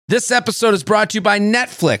This episode is brought to you by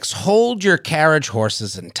Netflix. Hold your carriage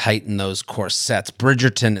horses and tighten those corsets.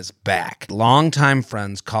 Bridgerton is back. Longtime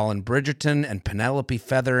friends Colin Bridgerton and Penelope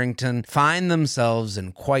Featherington find themselves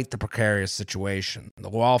in quite the precarious situation. The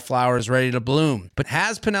wallflower is ready to bloom. But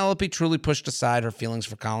has Penelope truly pushed aside her feelings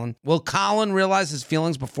for Colin? Will Colin realize his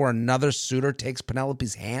feelings before another suitor takes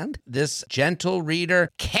Penelope's hand? This gentle reader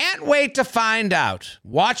can't wait to find out.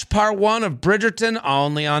 Watch part 1 of Bridgerton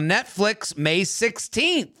only on Netflix May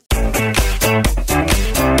 16th.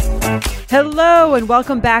 Hello and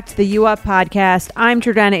welcome back to the U Up podcast. I'm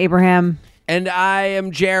Jordana Abraham. And I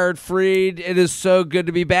am Jared Freed. It is so good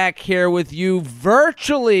to be back here with you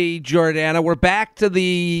virtually, Jordana. We're back to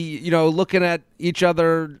the, looking at each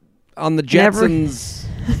other on the Jetsons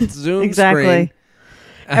Zoom exactly. screen.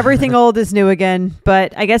 Everything old is new again,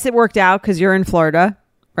 but I guess it worked out because you're in Florida,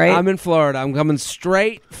 right? I'm in Florida. I'm coming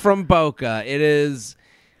straight from Boca. It is...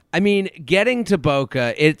 getting to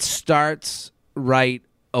Boca, it starts right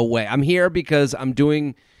away. I'm here because I'm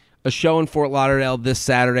doing a show in Fort Lauderdale this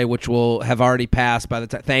Saturday, which will have already passed by the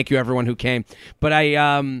time. Thank you, everyone who came. But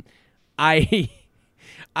I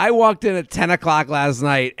walked in at 10 o'clock last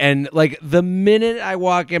night, and the minute I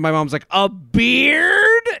walk in, my mom's like, "A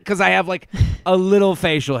beard?" Because I have a little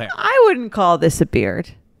facial hair. I wouldn't call this a beard.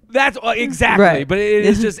 That's exactly, right. But it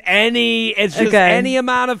is just any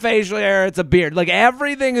amount of facial hair. It's a beard.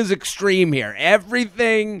 Everything is extreme here.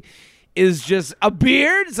 Everything is just a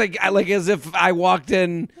beard. It's like as if I walked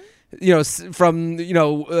in, from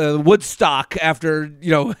Woodstock after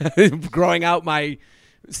growing out my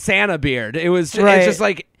Santa beard. It was just, It's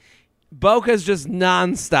just Boca's just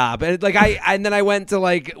nonstop, and and then I went to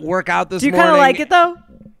work out this morning. Do you kind of like it though?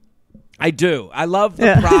 I do. I love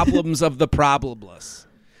the problems of the problemless.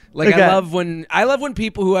 I love when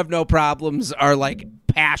people who have no problems are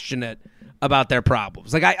passionate about their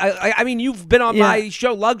problems. I mean, you've been on my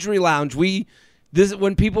show, Luxury Lounge.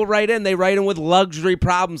 When people write in, they write in with luxury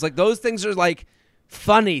problems. Those things are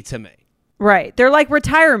funny to me. Right. They're like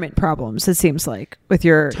retirement problems. It seems like with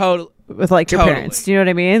your your parents. Do you know what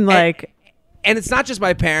I mean? And it's not just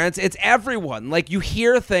my parents. It's everyone. You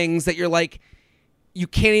hear things that you're you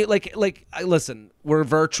can't listen. We're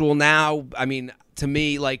virtual now. I mean, to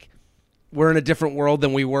me, we're in a different world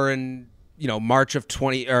than we were in, March of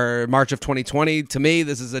 2020. To me,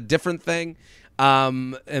 this is a different thing.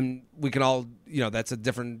 And we can all, that's a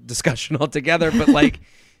different discussion altogether. But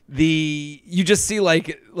you just see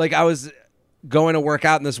I was going to work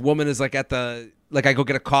out, and this woman is at the, I go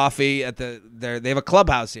get a coffee at they have a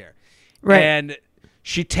clubhouse here. Right. And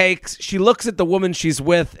she looks at the woman she's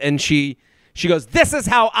with, and she goes, "This is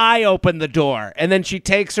how I open the door." And then she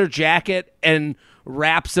takes her jacket and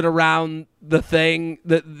wraps it around the thing,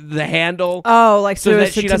 the handle. Oh, so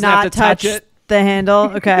that she doesn't have to touch it. The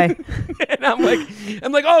handle. Okay. And I'm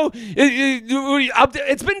like, oh,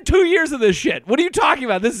 it's been 2 years of this shit. What are you talking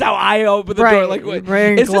about? This is how I open the door.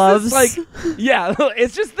 Wearing gloves.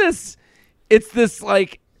 It's just this. It's this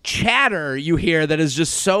chatter you hear that is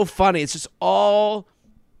just so funny. It's just all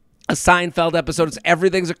a Seinfeld episode. It's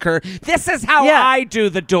everything's a curb. This is how I do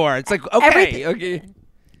the door. It's okay.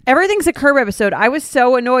 Everything's a Curb episode. I was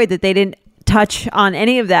so annoyed that they didn't touch on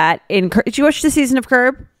any of that in Curb. Did you watch the season of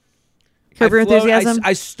Curb? Curb Your Enthusiasm?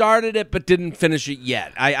 I started it but didn't finish it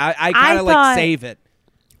yet. I kind of save it.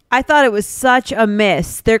 I thought it was such a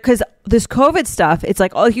miss there because this COVID stuff, it's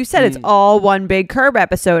like you said, it's all one big Curb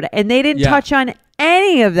episode, and they didn't touch on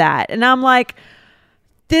any of that. And I'm like,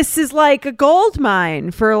 this is a gold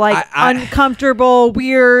mine for uncomfortable,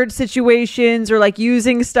 weird situations or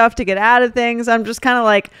using stuff to get out of things. I'm just kind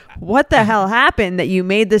of what the hell happened that you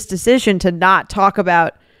made this decision to not talk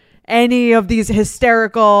about any of these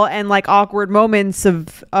hysterical and awkward moments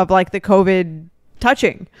of the COVID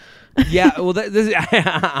touching? Yeah, well,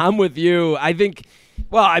 I'm with you. I think,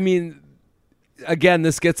 again,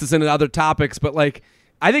 this gets us into other topics, but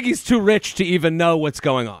I think he's too rich to even know what's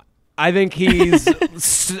going on. I think he's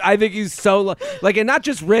so and not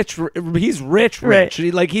just rich. He's rich.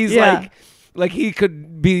 He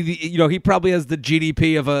could be. He probably has the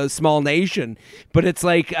GDP of a small nation. But it's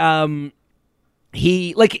he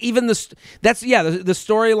even the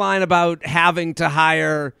storyline about having to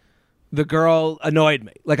hire the girl annoyed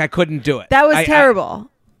me. I couldn't do it. That was terrible.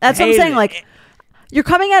 That's what I'm saying. You're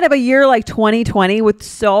coming out of a year 2020 with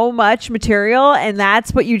so much material, and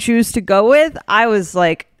that's what you choose to go with. I was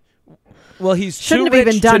well, he shouldn't have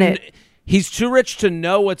even done it. He's too rich to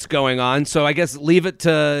know what's going on, so I guess leave it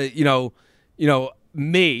to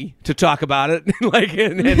me to talk about it.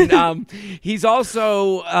 and he's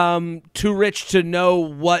also too rich to know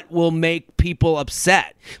what will make people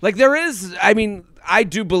upset. There is, I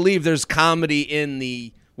do believe there's comedy in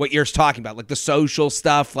what you're talking about, like the social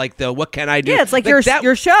stuff, like the what can I do? Yeah, it's like your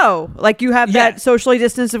show. Like you have that socially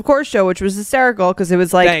distanced, of course, show, which was hysterical because it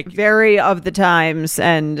was like very of the times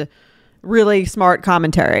and really smart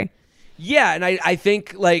commentary. Yeah, and I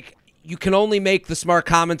think like you can only make the smart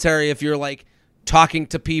commentary if you're like talking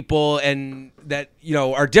to people and that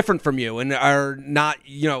are different from you and are not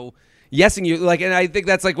yesing you, like, and I think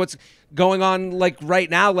that's like what's going on like right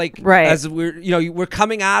now, like as we're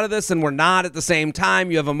coming out of this and we're not at the same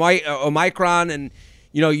time. You have Omicron and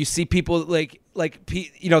you see people like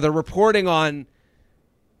they're reporting on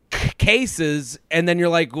cases and then you're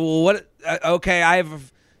like, well, what? Okay, I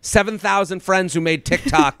have 7,000 friends who made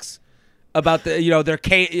TikToks about their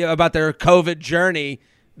COVID journey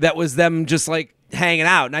that was them just like hanging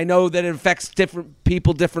out, and I know that it affects different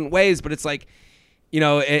people different ways, but it's like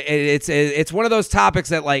it's one of those topics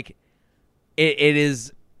that like it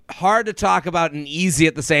is hard to talk about and easy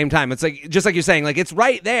at the same time. It's like, just like you're saying, like it's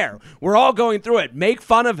right there. We're all going through it. Make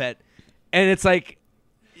fun of it. And it's like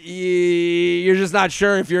you're just not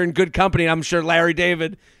sure if you're in good company. I'm sure Larry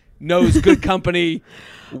David knows good company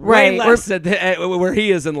way less where he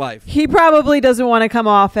is in life. He probably doesn't want to come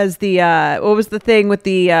off as the what was the thing with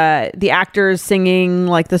the actors singing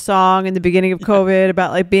like the song in the beginning of COVID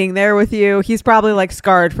about like being there with you. He's probably like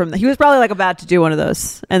scarred from he was probably like about to do one of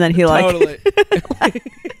those and then he totally.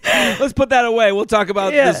 Let's put that away. We'll talk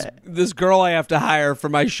about this girl I have to hire for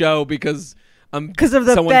my show because of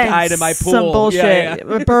the someone fence, died in my pool. Some bullshit.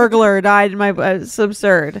 A burglar died in my it's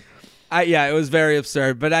absurd. It was very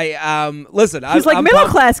absurd, but listen. He's like, middle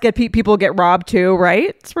class people get robbed too, right?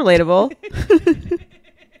 It's relatable.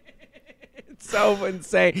 It's so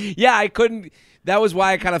insane. Yeah, I couldn't. That was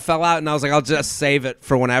why I kind of fell out, and I was like, I'll just save it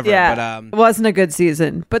for whenever. Yeah, but, it wasn't a good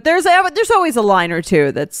season. But there's always a line or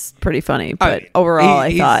two that's pretty funny. But overall,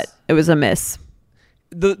 I thought it was a miss.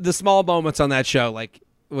 The small moments on that show, like.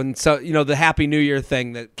 When the Happy New Year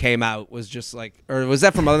thing that came out was just like, or was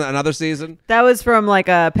that from another season? That was from like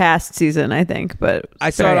a past season, I think. But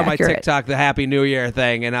I saw it on my TikTok, the Happy New Year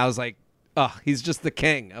thing, and I was like, oh, he's just the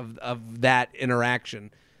king of that interaction.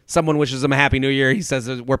 Someone wishes him a Happy New Year. He says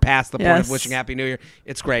we're past the point of wishing Happy New Year.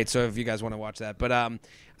 It's great. So if you guys want to watch that, but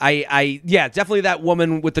definitely that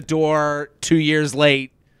woman with the door 2 years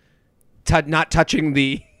late, not touching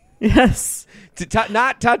the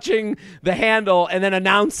not touching the handle and then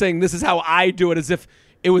announcing this is how I do it as if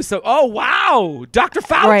it was so, oh, wow, Dr.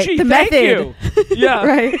 Fauci, the thank method. you. Yeah.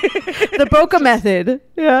 Right. The Boca method.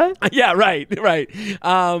 Yeah. Yeah, right.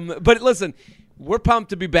 But listen, we're pumped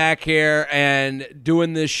to be back here and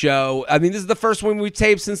doing this show. I mean, this is the first one we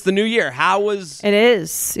taped since the new year. How was it?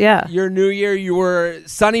 Is your new year? You were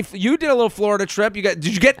sunny. You did a little Florida trip. I did.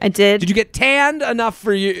 Did you get tanned enough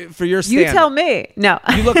for your stand-up? You tell me. No,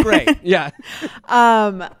 you look great. Yeah.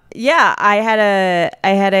 Yeah, I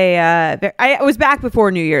was back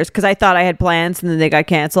before New Year's because I thought I had plans and then they got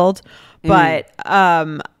canceled. But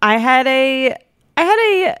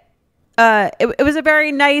it was a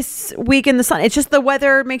very nice week in the sun. It's just the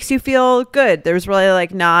weather makes you feel good. There was really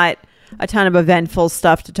like not a ton of eventful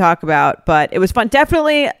stuff to talk about, but it was fun.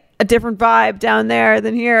 Definitely a different vibe down there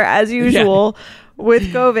than here as usual with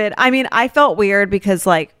COVID. I mean, I felt weird because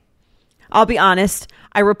like, I'll be honest,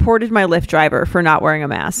 I reported my Lyft driver for not wearing a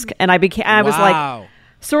mask and I was like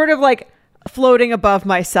sort of like floating above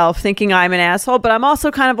myself thinking I'm an asshole, but I'm also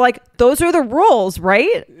kind of like, those are the rules,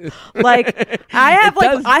 right? Like I have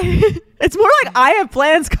it's more like I have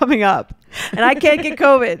plans coming up and I can't get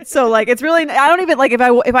COVID. So like, it's really, I don't even like if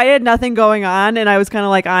I had nothing going on and I was kind of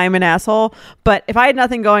like, I'm an asshole, but if I had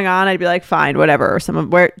nothing going on, I'd be like, fine, whatever.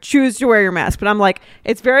 Choose to wear your mask. But I'm like,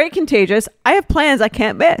 it's very contagious. I have plans I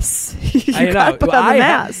can't miss. You gotta put on the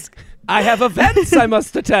mask. I have events I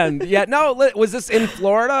must attend. Yeah, no, was this in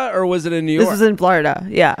Florida or was it in New York? This was in Florida,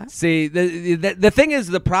 yeah. See, the thing is,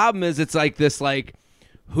 the problem is it's like this, like,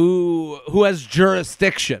 who has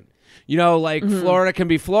jurisdiction? Like Florida can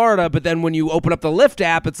be Florida, but then when you open up the Lyft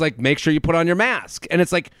app, it's like, make sure you put on your mask. And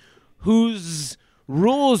it's like, whose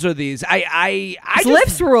rules are these? It's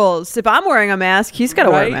Lyft's rules. If I'm wearing a mask, he's got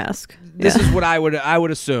to wear a mask. This is what I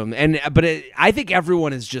would assume. But I think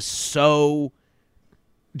everyone is just so...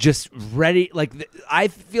 just ready, like I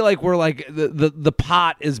feel like we're like the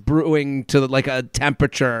pot is brewing to like a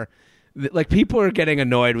temperature, like people are getting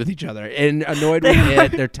annoyed with each other and annoyed with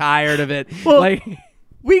it. They're tired of it. Well, like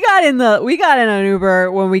we got in an Uber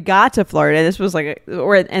when we got to Florida. This was like,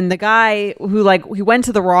 and the guy who he went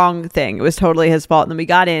to the wrong thing. It was totally his fault. And then we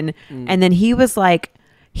got in, and then he was like,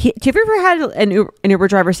 "Have you ever had an Uber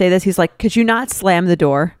driver say this? He's like, could you not slam the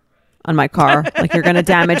door on my car? Like you're going to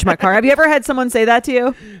damage my car." Have you ever had someone say that to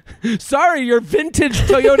you? Sorry, your vintage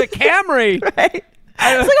Toyota Camry. Right.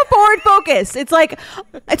 It's like a forward focus. It's like,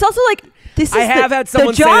 it's also like, this is I have had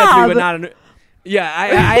someone say that to me, but not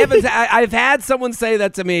I haven't. I've had someone say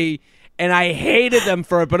that to me, and I hated them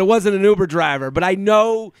for it, but it wasn't an Uber driver. But I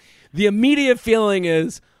know the immediate feeling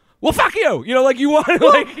is, well, fuck you. You know, like you want to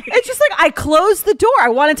like. It's just like I closed the door. I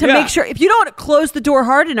wanted to make sure if you don't close the door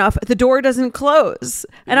hard enough, the door doesn't close.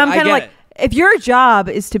 And I'm kind of like, if your job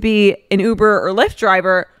is to be an Uber or Lyft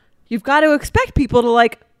driver, you've got to expect people to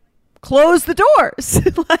like close the doors.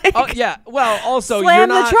 Like, oh yeah. Well, also slam you're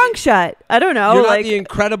not, the trunk shut. I don't know. You're like not the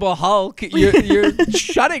Incredible Hulk. You're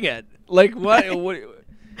shutting it. Like what?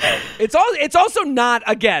 It's also not,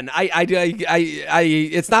 again,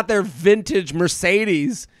 it's not their vintage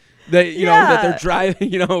Mercedes that that they're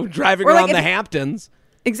driving or around like the Hamptons.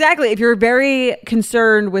 Exactly. If you're very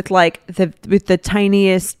concerned with like the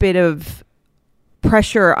tiniest bit of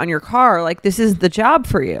pressure on your car, like this is the job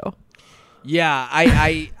for you. Yeah,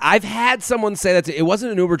 I've had someone say that it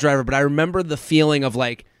wasn't an Uber driver, but I remember the feeling of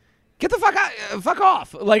like, get the fuck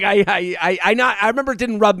off. Like I remember it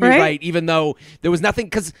didn't rub me right, even though there was nothing.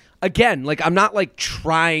 Because again, like I'm not like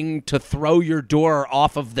trying to throw your door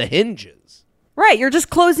off of the hinges. Right, you're just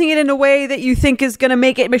closing it in a way that you think is going to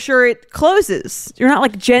make sure it closes. You're not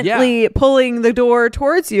like gently pulling the door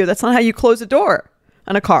towards you. That's not how you close a door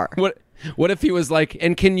on a car. What if he was like,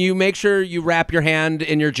 and can you make sure you wrap your hand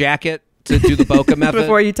in your jacket to do the Boca method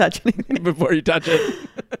before you touch anything? Before you touch it.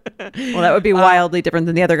 Well, that would be wildly different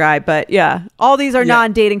than the other guy, but yeah, all these are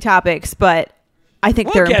non-dating topics, but I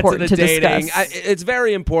think they're important to discuss. It's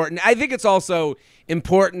very important. I think it's also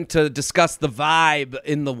important to discuss the vibe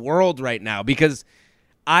in the world right now because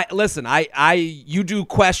you do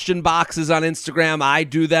question boxes on Instagram. I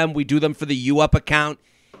do them. We do them for the U Up account.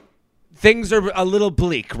 Things are a little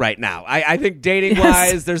bleak right now. I think dating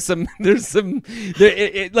wise, there's some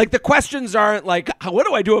like the questions aren't like, what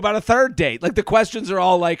do I do about a third date? Like the questions are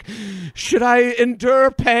all like, should I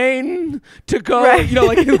endure pain to go? Right. You know,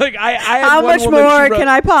 like I how much more can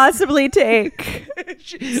I possibly take?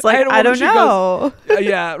 It's like, I don't know. Goes,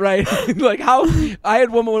 yeah, right. Like how I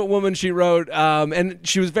had one woman she wrote, and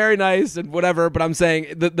she was very nice and whatever. But I'm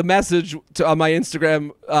saying the message on my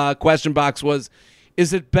Instagram question box was,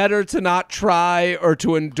 is it better to not try or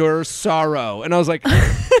to endure sorrow? And I was like,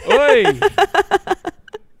 oi,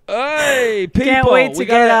 people. Can't wait to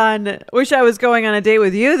get on. Wish I was going on a date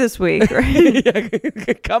with you this week.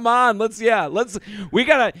 Right? Come on. We're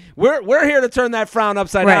here to turn that frown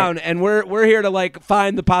upside down, and we're here to like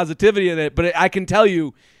find the positivity in it. But I can tell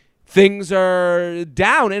you things are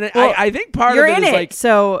down. And I think part of it is like,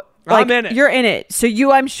 so like, I'm in it. You're in it.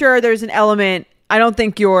 So I'm sure there's an element. I don't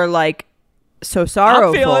think you're like, so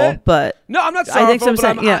sorrowful, but no, I'm not sorrowful. I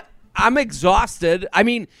think I'm exhausted. I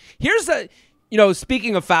mean, here's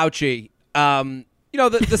speaking of Fauci,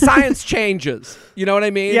 the science changes. You know what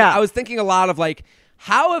I mean? Yeah. I was thinking a lot of like,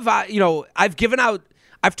 how have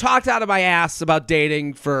I've talked out of my ass about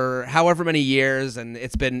dating for however many years, and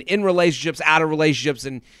it's been in relationships, out of relationships,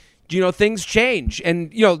 and things change,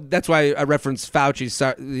 and that's why I reference Fauci.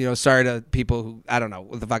 Sorry to people who I don't know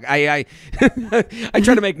what the fuck. I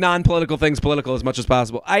try to make non-political things political as much as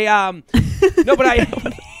possible. But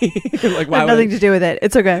like why? Nothing to do with it.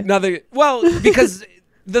 It's okay. Nothing. Well, because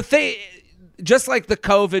the thing, just like the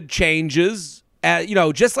COVID changes,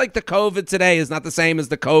 just like the COVID today is not the same as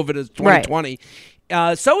the COVID of 2020.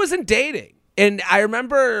 Right. So isn't dating. And I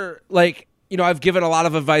remember, like, I've given a lot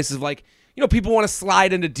of advice of like, people want to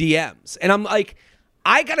slide into DMs. And I'm like,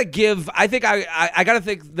 I got to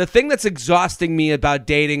think the thing that's exhausting me about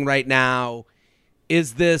dating right now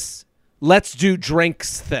is this let's do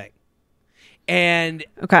drinks thing. And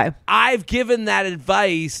I've given that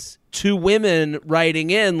advice to women writing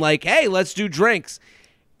in like, hey, let's do drinks.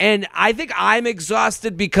 And I think I'm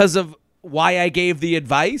exhausted because of why I gave the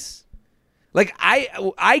advice. Like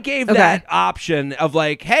I gave that option of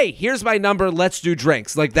like, hey, here's my number, let's do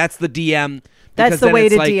drinks. Like that's the DM. That's the way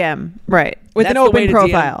to DM, right? With an open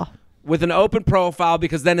profile. With an open profile,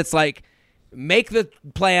 because then it's like, make the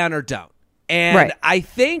plan or don't. And I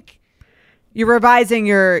think you're revising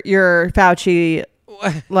your Fauci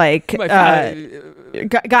like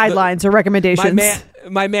guidelines or recommendations.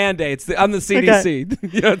 My mandates. I'm the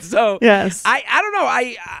CDC. Okay. So yes. I don't know.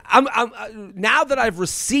 I'm now that I've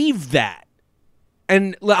received that.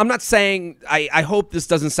 And I'm not saying, I hope this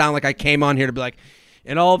doesn't sound like I came on here to be like,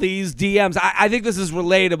 in all these DMs. I think this is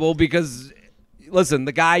relatable because, listen,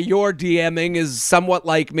 the guy you're DMing is somewhat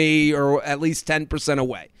like me or at least 10%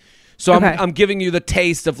 away. So I'm giving you the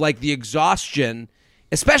taste of like the exhaustion,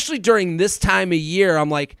 especially during this time of year. I'm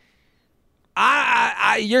like,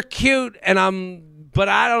 you're cute but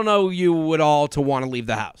I don't know you at all to want to leave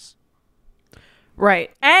the house.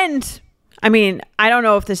 Right. And I mean, I don't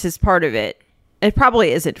know if this is part of it. It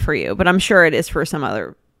probably isn't for you, but I'm sure it is for some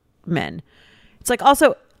other men. It's like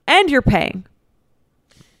also, and you're paying.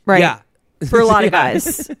 Right. Yeah. For a lot of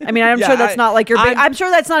guys. I mean, I'm sure that's not like your big, I'm sure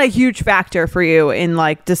that's not a huge factor for you in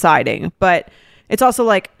like deciding, but it's also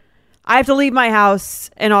like, I have to leave my house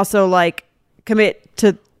and also like commit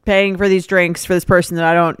to paying for these drinks for this person that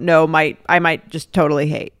I don't know I might just totally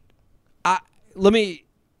hate.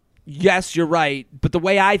 Yes, you're right. But the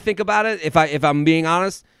way I think about it, if I'm being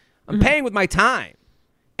honest, I'm paying with my time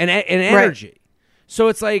and energy. Right. So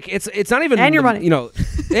it's like it's not even and your money, you know,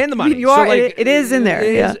 and the money. You are so like, it is in there.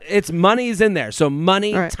 It's money's in there. So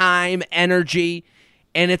money, time, energy,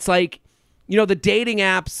 and it's like, you know, the dating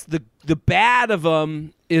apps. The bad of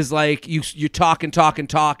them is like you talk and talk and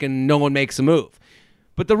talk and no one makes a move.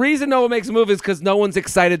 But the reason no one makes a move is because no one's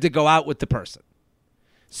excited to go out with the person.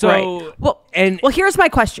 So well, here's my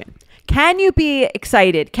question. Can you be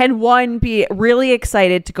excited? Can one be really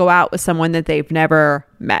excited to go out with someone that they've never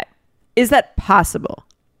met? Is that possible?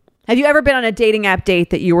 Have you ever been on a dating app date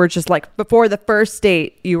that you were just like, before the first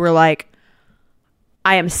date, you were like,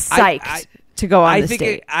 I am psyched to go on this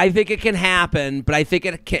date? I think it can happen, but I think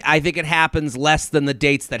it happens less than the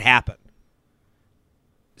dates that happen.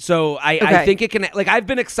 So I think it can, like, I've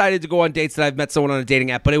been excited to go on dates that I've met someone on a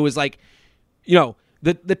dating app, but it was like, you know,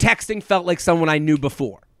 the texting felt like someone I knew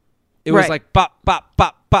before. It was like bop, bop,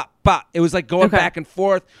 bop, bop, bop. It was like going back and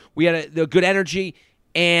forth. We had a good energy.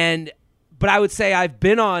 But I would say I've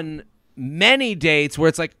been on many dates where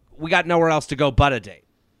it's like we got nowhere else to go but a date.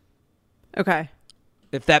 Okay.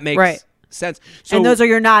 If that makes sense. So, and those are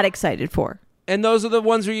you're not excited for. And those are the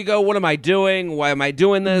ones where you go, what am I doing? Why am I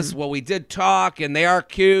doing this? Mm-hmm. Well, we did talk and they are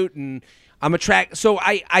cute and I'm attracted. So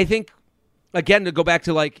I think, again, to go back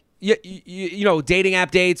to like, you know, dating app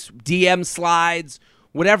dates, DM slides,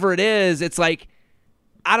 whatever it is, it's like,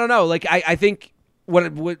 I don't know. Like, I think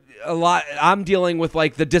what a lot, I'm dealing with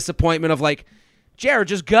like the disappointment of like, Jared,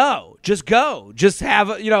 just go. Just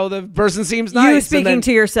have, you know, the person seems nice. You speaking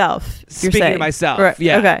to yourself. Speaking to myself. Right.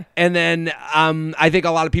 Yeah. Okay. And then I think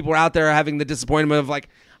a lot of people are out there having the disappointment of like,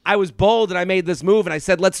 I was bold and I made this move and I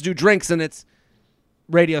said, let's do drinks, and it's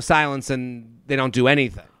radio silence and they don't do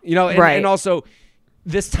anything. You know, and also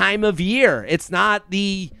this time of year, it's not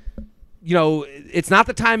the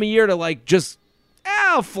time of year to like just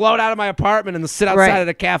I'll float out of my apartment and sit outside at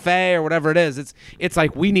a cafe or whatever it is. It's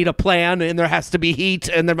like we need a plan and there has to be heat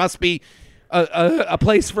and there must be a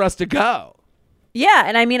place for us to go. Yeah,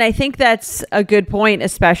 and I mean, I think that's a good point,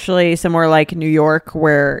 especially somewhere like New York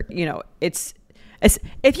where, you know, it's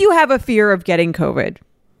if you have a fear of getting COVID,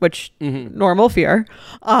 which normal fear,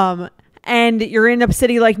 and you're in a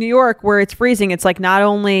city like New York where it's freezing, it's like not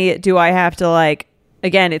only do I have to like,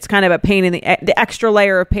 again, it's kind of a pain in the extra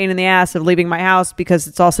layer of pain in the ass of leaving my house because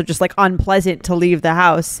it's also just like unpleasant to leave the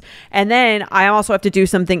house. And then I also have to do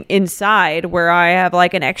something inside where I have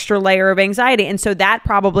like an extra layer of anxiety. And so that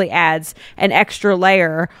probably adds an extra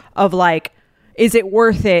layer of like, is it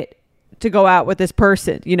worth it to go out with this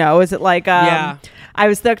person? You know, is it like, I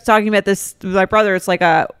was talking about this with my brother. It's like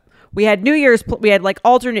we had like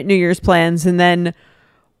alternate New Year's plans. And then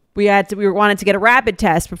we wanted to get a rapid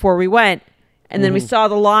test before we went. And then we saw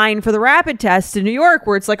the line for the rapid test in New York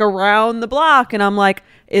where it's like around the block. And I'm like,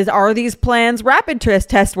 are these plans rapid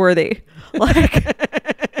test worthy? Like,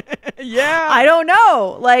 yeah, I don't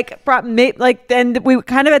know. Like, then we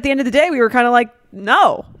kind of at the end of the day, we were kind of like,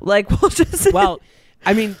 no, like we'll just. Well,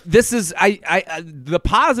 I mean, this is the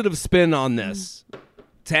positive spin on this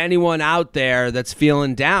to anyone out there that's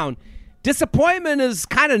feeling down. Disappointment is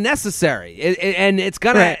kind of necessary, and it's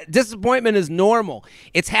gonna. Disappointment is normal.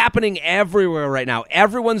 It's happening everywhere right now.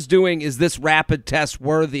 Everyone's doing is this rapid test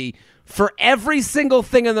worthy for every single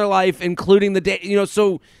thing in their life, including the day. You know,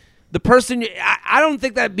 so the person. I don't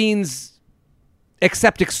think that means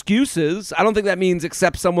accept excuses. I don't think that means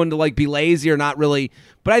accept someone to like be lazy or not really.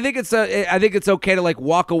 But I think it's okay to like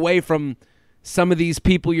walk away from some of these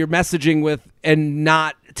people you're messaging with and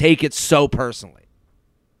not take it so personally.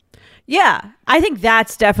 Yeah, I think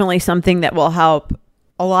that's definitely something that will help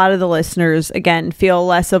a lot of the listeners, again, feel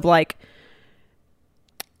less of like,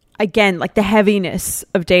 again, like the heaviness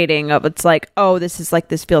of dating of it's like, oh,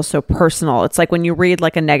 this feels so personal. It's like when you read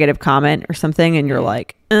like a negative comment or something and you're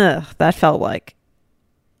like, ugh, that felt like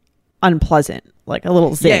unpleasant, like a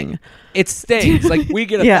little zing. Yeah, it stings. Like we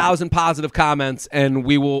get 1,000 positive comments and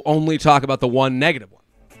we will only talk about the one negative one.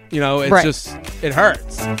 You know, it's just, it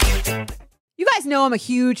hurts. You guys know I'm a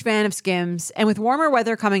huge fan of Skims, and with warmer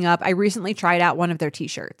weather coming up, I recently tried out one of their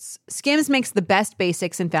t-shirts. Skims makes the best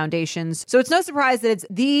basics and foundations, so it's no surprise that it's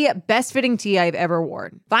the best fitting tee I've ever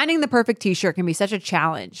worn. Finding the perfect t-shirt can be such a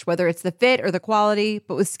challenge, whether it's the fit or the quality,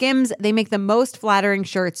 but with Skims, they make the most flattering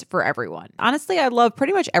shirts for everyone. Honestly, I love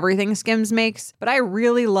pretty much everything Skims makes, but I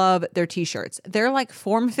really love their t-shirts. They're like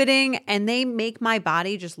form-fitting, and they make my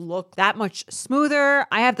body just look that much smoother.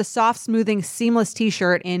 I have the soft, smoothing, seamless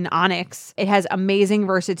t-shirt in Onyx. It has amazing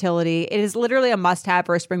versatility. It is literally a must-have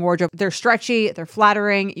for a spring wardrobe. They're stretchy, they're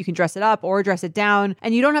flattering, you can dress it up or dress it down,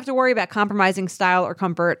 and you don't have to worry about compromising style or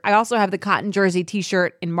comfort. I also have the cotton jersey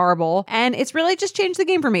t-shirt in marble, and it's really just changed the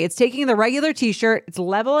game for me. It's taking the regular t-shirt, it's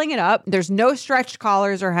leveling it up. There's no stretched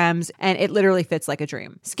collars or hems, and it literally fits like a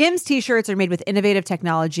dream. Skims t-shirts are made with innovative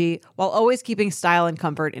technology while always keeping style and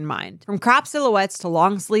comfort in mind. From crop silhouettes to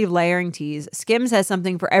long sleeve layering tees, Skims has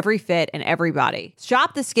something for every fit and every body.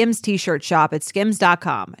 Shop the Skims t-shirt shop at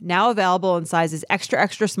skims.com, now available in sizes extra,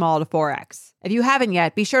 extra small to 4X. If you haven't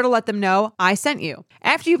yet, be sure to let them know I sent you.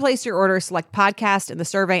 After you place your order, select podcast in the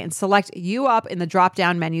survey and select you up in the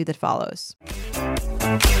drop-down menu that follows.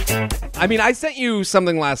 I mean, I sent you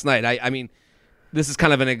something last night. I mean, this is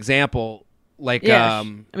kind of an example. Like, I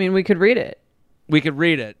mean, we could read it. We could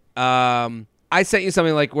read it. I sent you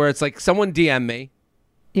something like where it's like someone DM me.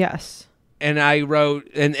 Yes. And I wrote,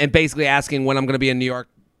 and basically asking when I'm going to be in New York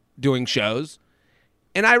doing shows.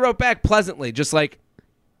 And I wrote back pleasantly, just like,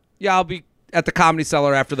 yeah, I'll be at the Comedy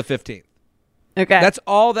Cellar after the 15th. Okay. That's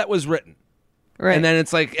all that was written. Right. And then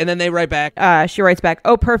it's like, and then they write back. She writes back,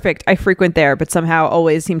 oh, perfect. I frequent there, but somehow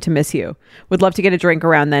always seem to miss you. Would love to get a drink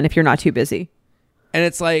around then if you're not too busy. And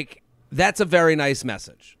it's like, that's a very nice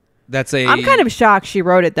message. I'm kind of shocked she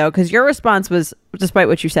wrote it, though, because your response was, despite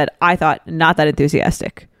what you said, I thought not that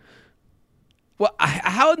enthusiastic. Well,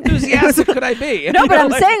 how enthusiastic could I be? No, but I'm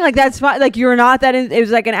saying, like, that's fine. Like, you're not that. It was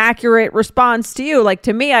like an accurate response to you. Like,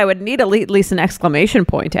 to me, I would need at least an exclamation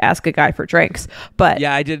point to ask a guy for drinks. But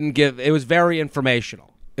yeah, I didn't give. It was very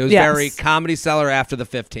informational. It was very Comedy Cellar after the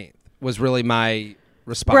 15th was really my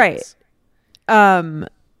response. Right.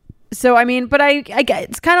 So I mean, but I get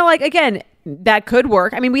it's kind of like, again, that could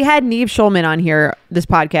work. I mean, we had Neve Schulman on here, this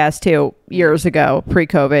podcast too, years ago,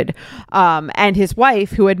 pre-COVID, and his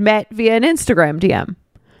wife, who had met via an Instagram DM.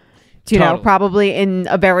 You know, probably in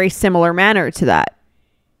a very similar manner to that.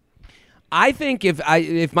 I think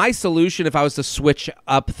if my solution, if I was to switch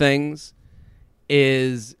up things,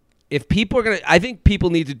 is if people are I think people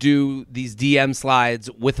need to do these DM slides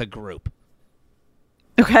with a group.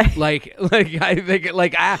 Okay. Like I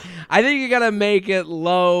think you gotta make it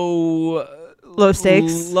low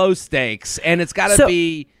stakes, and it's gotta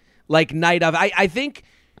be like night of. I think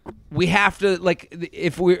we have to, like,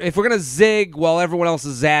 if we're gonna zig while everyone else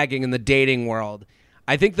is zagging in the dating world.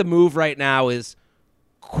 I think the move right now is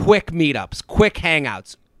quick meetups, quick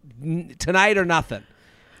hangouts, tonight or nothing.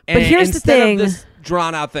 But here's the thing: instead of this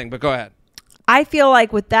drawn out thing. But go ahead. I feel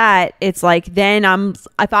like with that, it's like then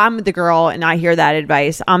if I'm the girl and I hear that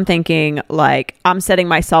advice, I'm thinking like I'm setting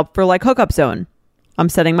myself for like hookup zone. I'm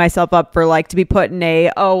setting myself up for like to be put in a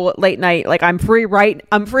late night, like I'm free right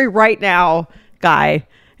now guy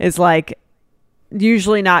is like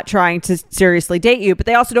usually not trying to seriously date you, but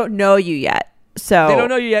they also don't know you yet. So they don't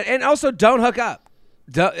know you yet, and also don't hook up.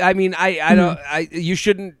 I mean, I don't. You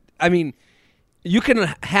shouldn't. I mean, you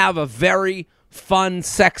can have a very fun,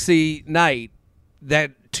 sexy night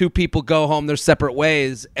that two people go home their separate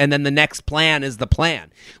ways, and then the next plan is the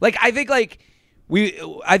plan. Like, I think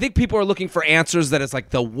people are looking for answers that it's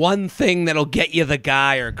like the one thing that'll get you the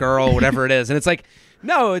guy or girl, whatever it is. And it's like,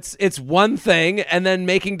 no, it's one thing, and then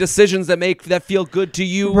making decisions that feel good to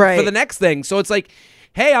you for the next thing. So it's like,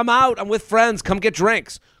 hey, I'm out, I'm with friends, come get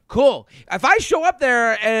drinks. Cool. If I show up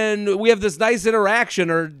there and we have this nice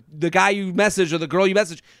interaction, or the guy you message or the girl you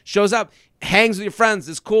message shows up, hangs with your friends,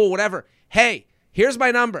 is cool, whatever. Hey, here's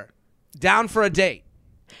my number. Down for a date.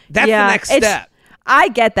 That's the next step. I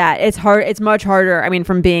get that. It's hard. It's much harder. I mean,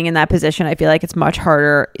 from being in that position, I feel like it's much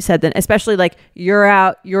harder said than, especially like you're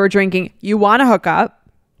out, you're drinking, you want to hook up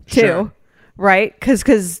too, right?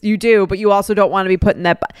 Because you do, but you also don't want to be put in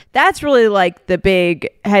that. That's really like the big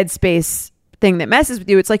headspace thing that messes with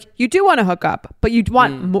you. It's like you do want to hook up, but you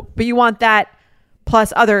want that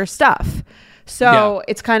plus other stuff. So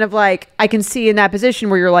it's kind of like I can see in that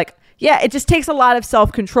position where you're like, yeah, it just takes a lot of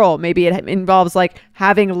self-control. Maybe it involves like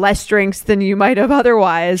having less drinks than you might have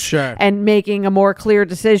otherwise, and making a more clear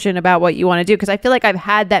decision about what you want to do. Because I feel like I've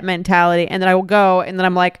had that mentality, and then I will go, and then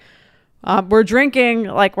I'm like, we're drinking,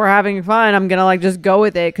 like we're having fun. I'm gonna like just go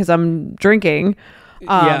with it because I'm drinking.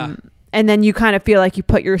 And then you kind of feel like you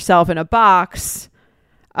put yourself in a box.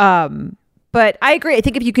 But But I agree. I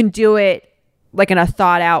think if you can do it like in a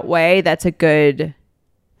thought out way, it's a good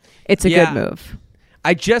move.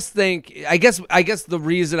 I just think, I guess the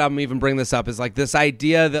reason I'm even bringing this up is like this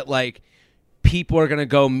idea that like people are going to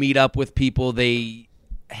go meet up with people they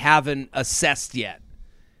haven't assessed yet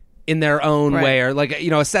in their own way, or like,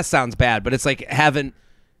 assess sounds bad, but it's like haven't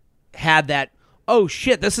had that, oh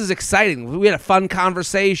shit, this is exciting. We had a fun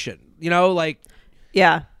conversation, like,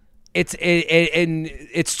 yeah, it's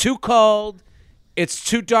too cold. It's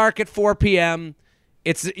too dark at 4 p.m.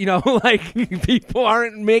 It's, like people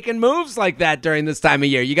aren't making moves like that during this time of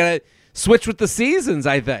year. You got to switch with the seasons,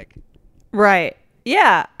 I think. Right.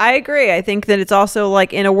 Yeah, I agree. I think that it's also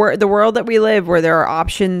like in the world that we live where there are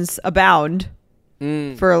options abound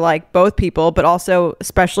for like both people, but also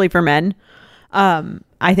especially for men.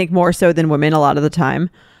 I think more so than women a lot of the time.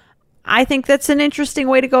 I think that's an interesting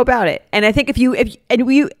way to go about it. And I think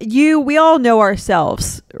we all know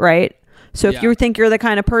ourselves, right? So if you think you're the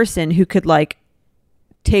kind of person who could like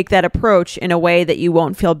take that approach in a way that you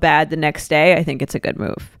won't feel bad the next day, I think it's a good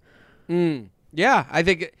move. Yeah, I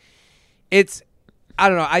think it's, I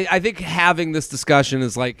don't know. I think having this discussion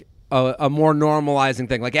is like a more normalizing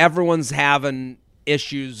thing. Like everyone's having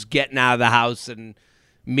issues getting out of the house and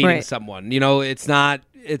meeting someone. It's not,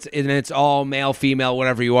 it's all male, female,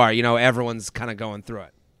 whatever you are. Everyone's kind of going through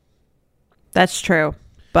it. That's true.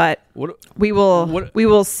 But we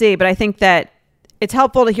will see. But I think that it's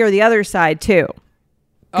helpful to hear the other side too.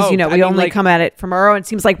 Because, we only come at it from our own. It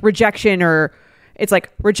seems like rejection, or it's like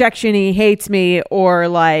rejection, he hates me, or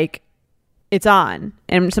like it's on.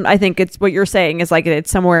 And I think it's what you're saying is like it's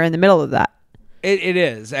somewhere in the middle of that. It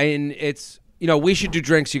is. And it's, we should do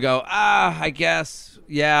drinks. You go, I guess.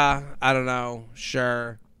 Yeah. I don't know.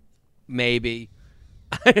 Sure. Maybe.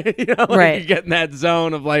 Right. You get in that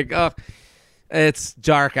zone of like, oh, it's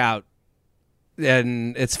dark out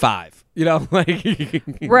and it's 5, like,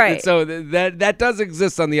 right. So that does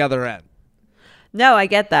exist on the other end. No, I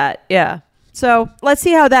get that. Yeah. So let's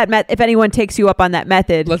see how if anyone takes you up on that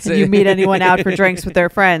method, and you meet anyone out for drinks with their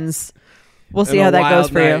friends, we'll see how that goes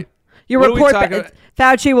for you. You report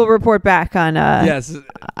Fauci will report back on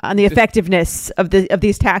on the effectiveness of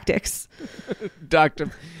these tactics.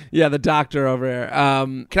 Doctor. Yeah, the doctor over here.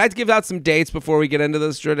 Can I give out some dates before we get into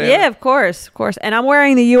this, Jordana? Yeah, of course. And I'm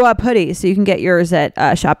wearing the U Up hoodie, so you can get yours at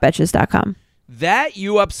shopbetches.com. That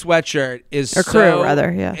U Up sweatshirt is crew,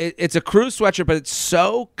 rather, yeah. It's a crew sweatshirt, but it's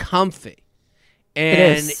so comfy.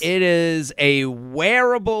 And it is a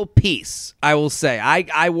wearable piece, I will say.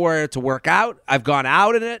 I wore it to work out. I've gone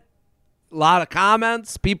out in it. A lot of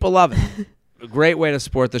comments. People love it. A great way to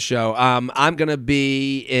support the show. I'm going to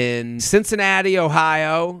be in Cincinnati,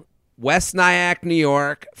 Ohio, West Nyack, New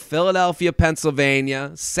York, Philadelphia,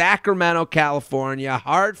 Pennsylvania, Sacramento, California,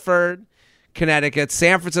 Hartford, Connecticut,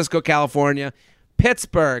 San Francisco, California,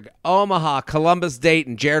 Pittsburgh, Omaha, Columbus,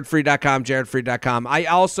 Dayton, jaredfree.com. I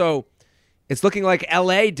also, it's looking like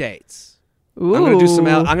LA dates. Ooh. I'm going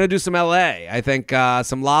to do some LA. I think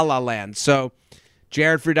some La La Land. So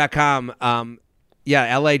jaredfree.com.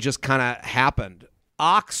 Yeah, LA just kind of happened.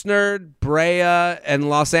 Oxnard, Brea, and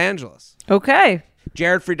Los Angeles. Okay.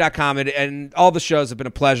 jaredfree.com, and all the shows have been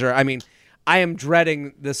a pleasure. I mean, I am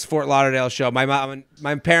dreading this Fort Lauderdale show. My mom and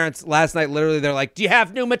my parents last night, literally, they're like, "Do you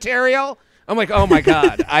have new material?" I'm like, "Oh my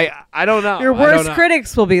God, I don't know." Your worst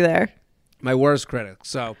critics will be there. My worst critics.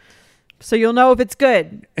 So you'll know if it's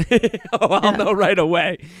good. I'll know right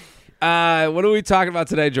away. What are we talking about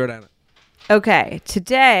today, Jordana? Okay,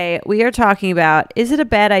 today we are talking about, is it a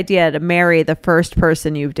bad idea to marry the first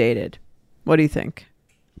person you've dated? What do you think?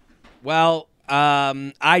 Well,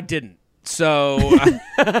 I didn't. So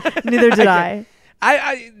neither did I.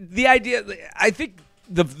 The idea, I think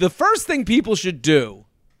the first thing people should do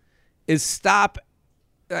is stop.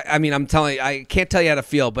 I mean, I can't tell you how to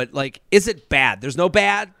feel, but like, is it bad? There's no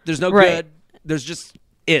bad. There's no good. There's just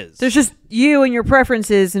is. There's just you and your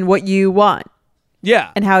preferences and what you want.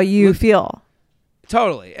 Yeah. And how you feel.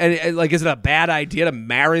 Totally. And like, is it a bad idea to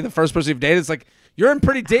marry the first person you've dated? It's like, you're in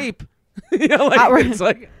pretty deep. It's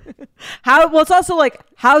like well, it's also like,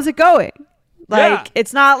 how's it going? Like,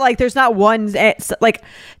 it's not like there's not one, like,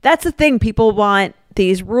 that's the thing. People want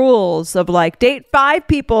these rules of like, date 5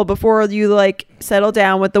 people before you like settle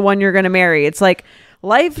down with the one you're going to marry. It's like,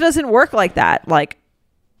 life doesn't work like that. Like,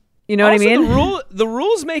 you know also, what I mean? The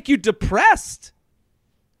rules make you depressed.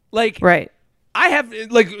 Like, right. I have,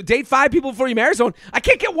 like, date 5 people before you marry someone. I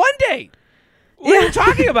can't get one date. What are you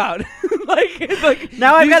talking about? like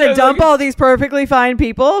now I've got to dump all these perfectly fine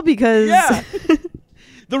people because... Yeah.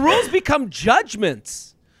 The rules become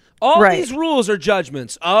judgments. All these rules are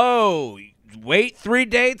judgments. Oh, wait 3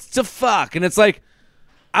 dates to fuck. And it's like,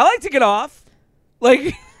 I like to get off.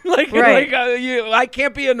 Like, Right. I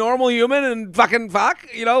can't be a normal human and fucking fuck,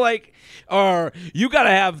 like, or you got to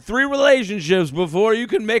have 3 relationships before you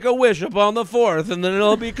can make a wish upon the 4th, and then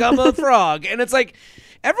it'll become a frog. And it's like,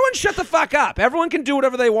 everyone shut the fuck up. Everyone can do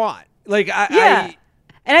whatever they want. Like,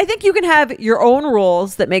 And I think you can have your own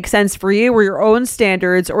rules that make sense for you, or your own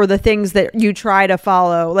standards, or the things that you try to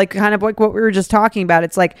follow. Like kind of like what we were just talking about.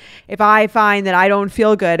 It's like, if I find that I don't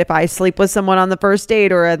feel good if I sleep with someone on the first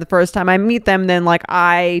date or the first time I meet them, then like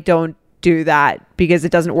I don't do that because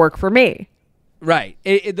it doesn't work for me. Right.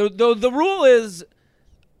 The rule is,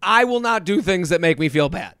 I will not do things that make me feel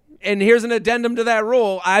bad. And here's an addendum to that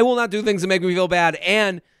rule. I will not do things that make me feel bad.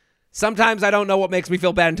 And sometimes I don't know what makes me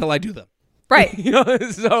feel bad until I do them. Right.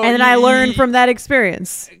 So and then I learned from that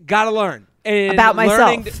experience. Gotta learn. And about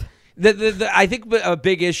myself. I think a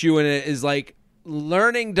big issue in it is like,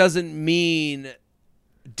 learning doesn't mean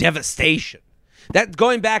devastation. That,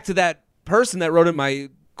 going back to that person that wrote in my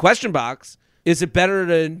question box, is it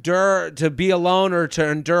better to be alone or to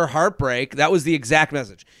endure heartbreak? That was the exact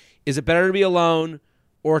message. Is it better to be alone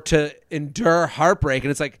or to endure heartbreak?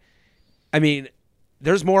 And it's like, I mean,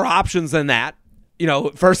 there's more options than that.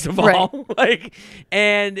 First of all, right.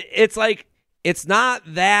 And it's like, it's not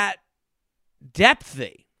that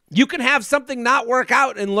depthy. You can have something not work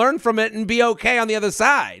out and learn from it and be okay on the other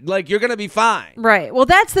side. Like, you're going to be fine. Right. Well,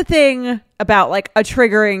 that's the thing about like a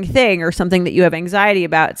triggering thing or something that you have anxiety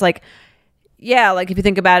about. It's like, yeah, like if you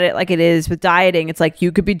think about it like it is with dieting, it's like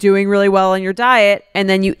you could be doing really well on your diet and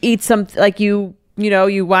then you eat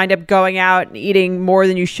you wind up going out and eating more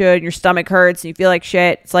than you should and your stomach hurts and you feel like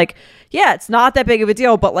shit. It's like, yeah, it's not that big of a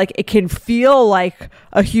deal, but like it can feel like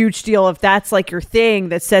a huge deal if that's like your thing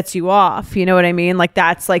that sets you off. You know what I mean? Like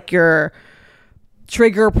that's like your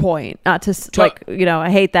trigger point. Not to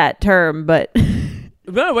I hate that term, but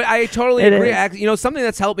no, I totally agree. Something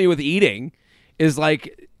that's helped me with eating is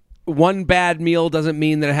like, one bad meal doesn't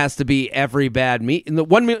mean that it has to be every bad meal. And the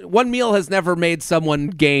one meal has never made someone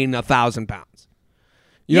gain 1,000 pounds.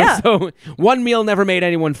 So one meal never made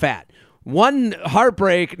anyone fat. One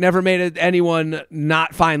heartbreak never made anyone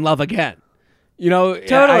not find love again.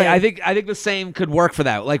 Totally. I think the same could work for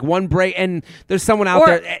that. Like one break, and there's someone out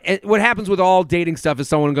there. What happens with all dating stuff is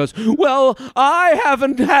someone goes, "Well, I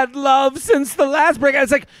haven't had love since the last break." And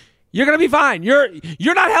it's like, you're gonna be fine.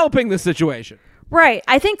 You're not helping the situation. Right.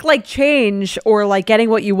 I think like change or like getting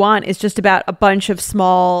what you want is just about a bunch of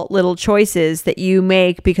small little choices that you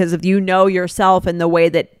make because of yourself and the way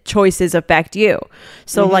that choices affect you.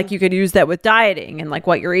 So like you could use that with dieting and like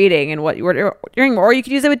what you're eating and what you're doing, or you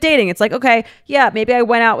could use it with dating. It's like, okay, yeah, maybe I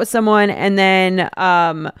went out with someone and then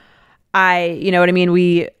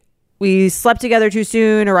we slept together too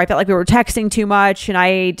soon, or I felt like we were texting too much and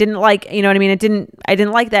I didn't like, I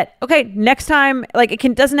didn't like that. Okay, next time, like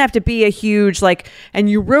it doesn't have to be a huge like, and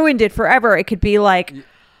you ruined it forever. It could be like,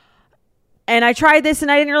 and I tried this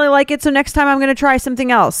and I didn't really like it. So next time I'm going to try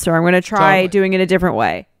something else, or I'm going to try doing it a different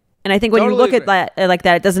way. And I think when you look at that like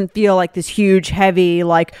that, it doesn't feel like this huge, heavy,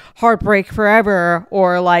 like heartbreak forever,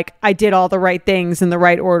 or like I did all the right things in the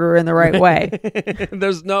right order in the right way.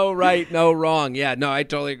 There's no right, no wrong. Yeah, no, I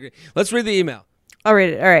totally agree. Let's read the email. All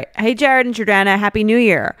right. Hey, Jared and Jordana, Happy New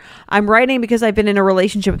Year. I'm writing because I've been in a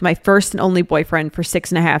relationship with my first and only boyfriend for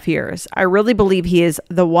 6.5 years. I really believe he is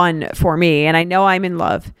the one for me, and I know I'm in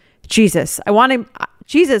love. Jesus, I want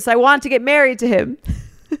to get married to him.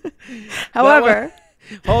 However...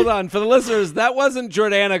 Hold on. For the listeners, that wasn't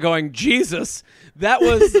Jordana going, Jesus. That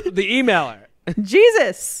was the emailer.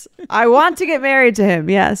 Jesus, I want to get married to him.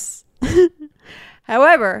 Yes.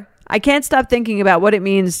 However, I can't stop thinking about what it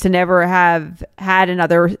means to never have had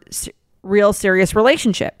another real serious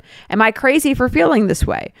relationship. Am I crazy for feeling this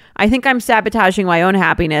way? I think I'm sabotaging my own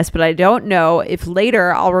happiness, but I don't know if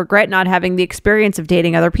later I'll regret not having the experience of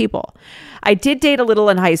dating other people. I did date a little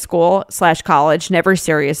in high school / college, never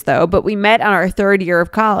serious though, but we met on our 3rd year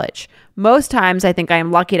of college. Most times I think I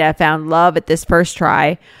am lucky to have found love at this first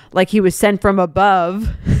try, like he was sent from above.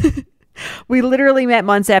 We literally met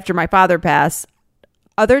months after my father passed.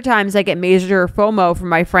 Other times I get major FOMO from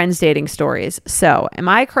my friends' dating stories. So, am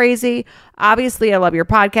I crazy? Obviously, I love your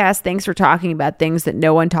podcast. Thanks for talking about things that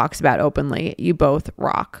no one talks about openly. You both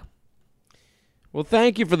rock. Well,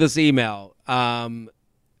 thank you for this email.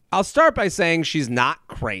 I'll start by saying she's not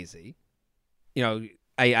crazy.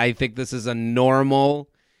 I think this is a normal,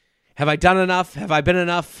 have I done enough? Have I been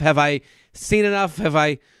enough? Have I seen enough? Have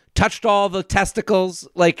I touched all the testicles?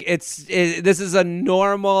 Like this is a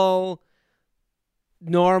normal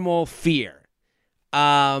fear.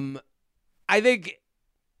 I think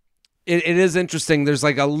it is interesting. There's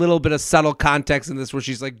like a little bit of subtle context in this where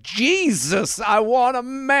she's like, Jesus, I want to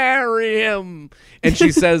marry him. And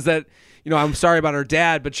she says that, I'm sorry about her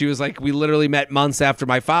dad, but she was like, we literally met months after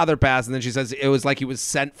my father passed. And then she says it was like he was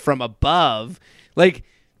sent from above. Like,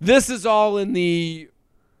 this is all in the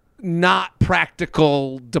not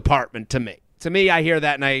practical department to me. To me, I hear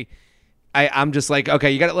that and I'm just like,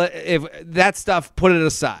 okay, you got to if that stuff, put it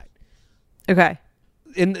aside. Okay.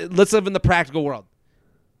 Let's live in the practical world.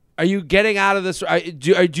 Are you getting out of this?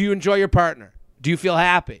 Do you enjoy your partner? Do you feel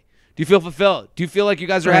happy? Do you feel fulfilled? Do you feel like you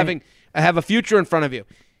guys are have a future in front of you?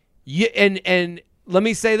 And let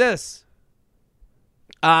me say this.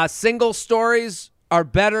 Single stories are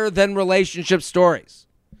better than relationship stories.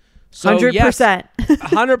 So 100%. Yes,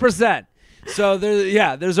 100%. So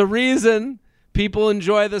there's a reason people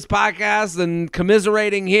enjoy this podcast and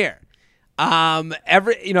commiserating here. When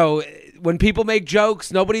people make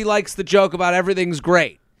jokes, nobody likes the joke about everything's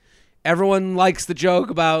great. Everyone likes the joke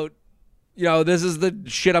about, this is the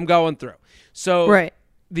shit I'm going through. So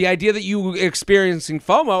the idea that you experiencing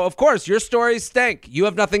FOMO, of course, your stories stink. You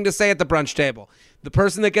have nothing to say at the brunch table. The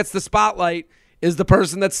person that gets the spotlight is the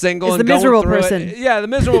person that's single and going through it. Yeah, the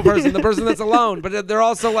miserable person, the person that's alone. But they're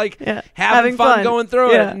also like having fun going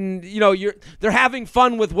through it. And they're having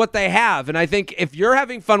fun with what they have. And I think if you're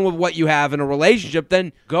having fun with what you have in a relationship,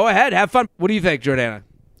 then go ahead, have fun. What do you think, Jordana?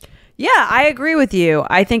 Yeah, I agree with you.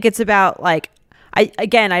 I think it's about like, I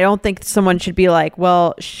don't think someone should be like,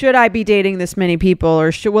 well, should I be dating this many people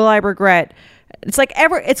or will I regret? It's like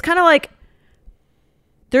it's kind of like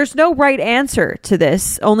there's no right answer to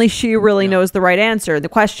this. Only she really knows the right answer. The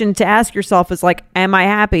question to ask yourself is like, am I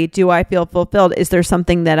happy? Do I feel fulfilled? Is there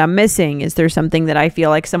something that I'm missing? Is there something that I feel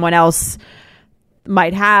like someone else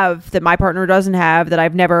might have that my partner doesn't have that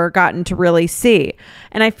I've never gotten to really see?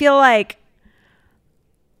 And I feel like,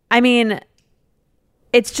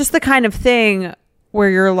 it's just the kind of thing where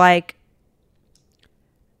you're like,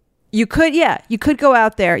 you could go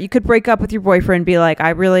out there, you could break up with your boyfriend and be like,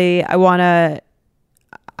 I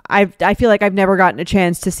feel like I've never gotten a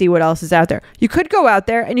chance to see what else is out there. You could go out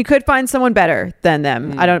there and you could find someone better than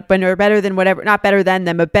them. Or better than whatever, not better than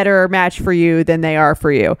them, a better match for you than they are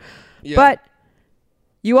for you. Yeah. But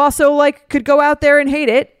you also could go out there and hate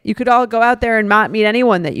it. You could all go out there and not meet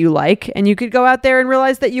anyone that you like. And you could go out there and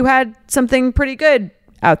realize that you had something pretty good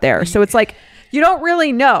out there. So it's like, you don't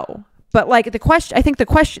really know. But the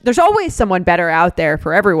question, there's always someone better out there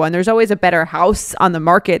for everyone. There's always a better house on the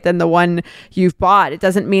market than the one you've bought. It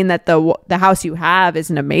doesn't mean that the house you have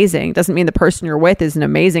isn't amazing. It doesn't mean the person you're with isn't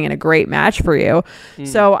amazing and a great match for you.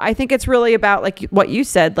 So I think it's really about what you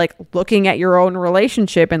said, looking at your own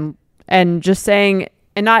relationship and just saying,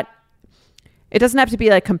 and not, it doesn't have to be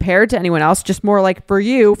compared to anyone else, just more for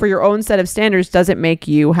you, for your own set of standards, does it make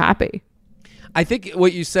you happy? I think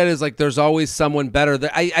what you said is there's always someone better.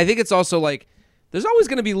 I think it's also there's always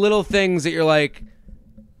going to be little things that you're no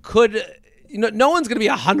one's going to be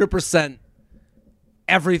 100%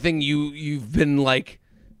 everything you've been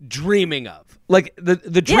dreaming of.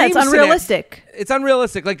 The dream. Yeah, it's unrealistic. It's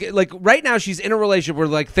unrealistic. Like right now she's in a relationship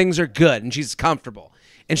where things are good and she's comfortable.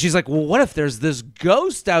 And she's like, well, what if there's this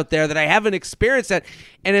ghost out there that I haven't experienced yet?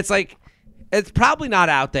 And it's it's probably not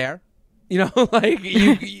out there. You're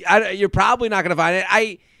probably not going to find it.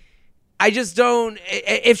 I just don't.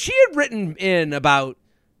 If she had written in about,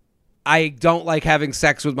 I don't like having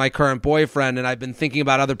sex with my current boyfriend and I've been thinking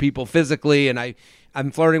about other people physically and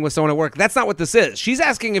I'm flirting with someone at work. That's not what this is. She's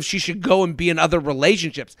asking if she should go and be in other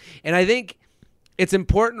relationships. And I think it's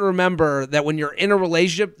important to remember that when you're in a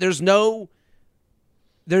relationship, there's no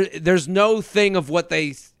thing of what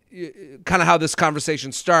they kind of how this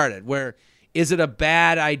conversation started, where is it a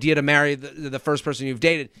bad idea to marry the first person you've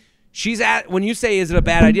dated? When you say, is it a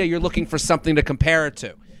bad idea? You're looking for something to compare it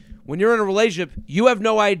to. When you're in a relationship, you have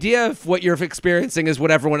no idea if what you're experiencing is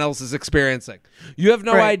what everyone else is experiencing. You have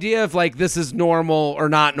no idea if this is normal or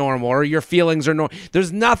not normal, or your feelings are normal.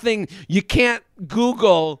 There's nothing, you can't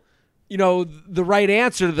Google, the right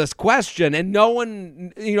answer to this question. And no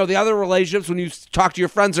one, the other relationships, when you talk to your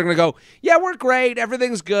friends, are going to go, yeah, we're great.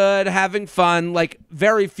 Everything's good. Having fun.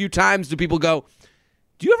 Very few times do people go,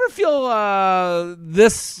 do you ever feel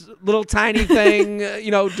this little tiny thing,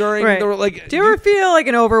 during the, do you ever feel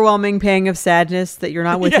an overwhelming pang of sadness that you're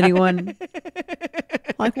not with anyone?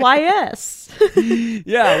 Why, yes.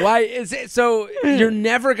 Yeah. Why is it? So you're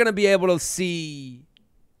never going to be able to see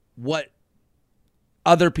what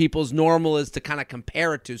other people's normal is to kind of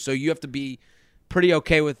compare it to. So you have to be pretty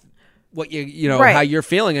okay with what how you're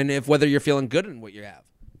feeling and whether you're feeling good in what you have.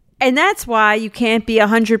 And that's why you can't be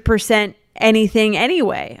 100% anything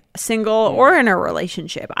anyway, single or in a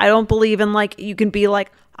relationship. I don't believe in you can be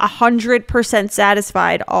 100%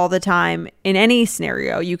 satisfied all the time in any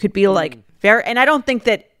scenario. You could be like and I don't think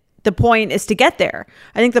that the point is to get there.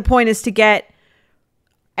 I think the point is to get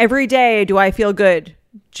every day. Do I feel good?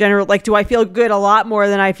 Do I feel good a lot more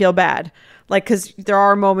than I feel bad? Like, because there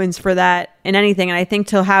are moments for that in anything. And I think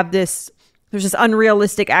to have there's this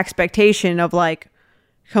unrealistic expectation of like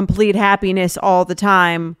complete happiness all the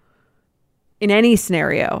time in any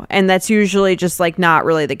scenario. And that's usually just like not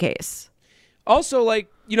really the case. Also, like,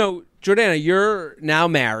 Jordana, you're now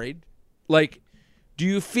married. Like, do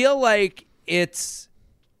you feel like it's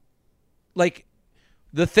like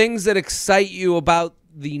the things that excite you about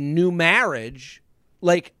the new marriage?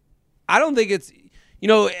 Like, I don't think it's,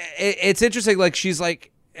 it's interesting. Like, she's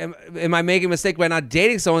like, am I making a mistake by not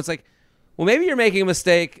dating someone? It's like, well, maybe you're making a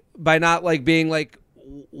mistake by not like being like,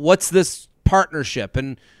 what's this partnership?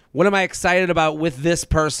 And what am I excited about with this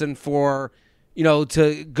person for,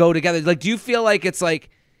 to go together? Like, do you feel like it's like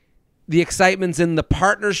the excitement's in the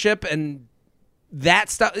partnership and that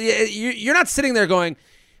stuff? You're not sitting there going,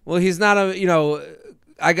 well, he's not I'm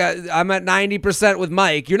at 90% with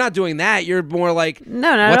Mike. You're not doing that. You're more like,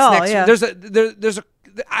 no, not at all. Next? Yeah.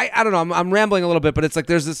 I don't know. I'm rambling a little bit, but it's like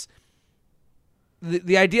there's this.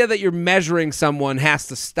 The idea that you're measuring someone has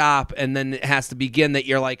to stop, and then it has to begin that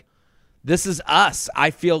you're like, this is us.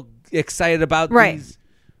 I feel excited about these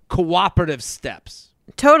cooperative steps.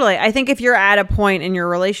 Totally. I think if you're at a point in your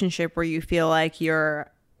relationship where you feel like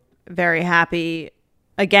you're very happy,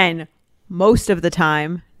 again, most of the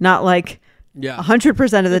time, not like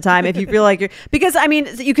 100% of the time, if you feel like you're, because I mean,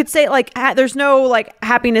 you could say like, there's no like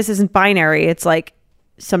happiness isn't binary. It's like,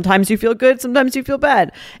 sometimes you feel good, sometimes you feel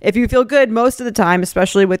bad. If you feel good most of the time,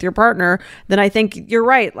 especially with your partner, then I think you're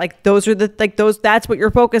right. Like that's what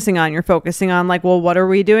you're focusing on. You're focusing on like, well, what are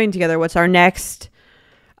we doing together? What's our next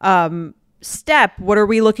step? What are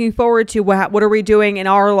we looking forward to? What are we doing in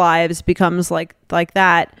our lives becomes like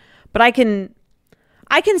that. But I can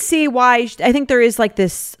see why. I think there is like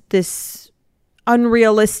this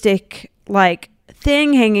unrealistic like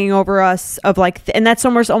thing hanging over us of like, and that's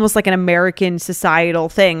almost like an American societal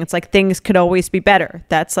thing. It's like things could always be better.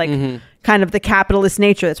 That's like kind of the capitalist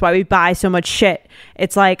nature. That's why we buy so much shit.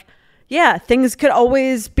 It's like, yeah, things could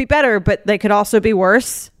always be better, but they could also be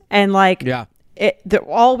worse. And like,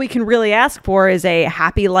 all we can really ask for is a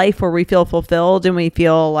happy life where we feel fulfilled and we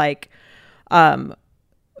feel like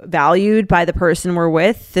valued by the person we're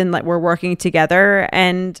with and like we're working together.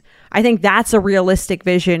 And I think that's a realistic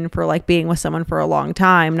vision for like being with someone for a long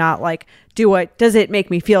time, not like does it make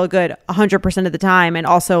me feel good 100% of the time? And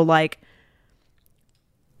also like,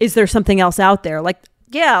 is there something else out there? Like,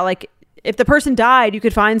 yeah, like if the person died, you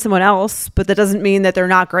could find someone else, but that doesn't mean that they're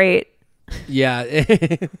not great. Yeah.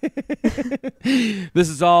 This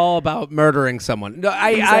is all about murdering someone. No,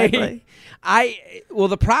 Exactly. Well,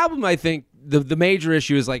 the problem, I think the major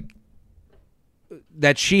issue is like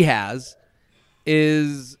that she has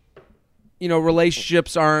is,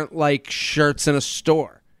 relationships aren't like shirts in a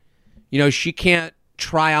store. She can't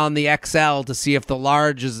try on the XL to see if the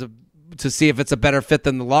large to see if it's a better fit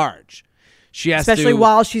than the large. She has especially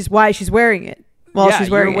while she's wearing it.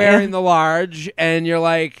 You're wearing the large, and you're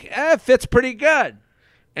like, it fits pretty good,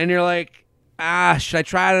 and you're like, should I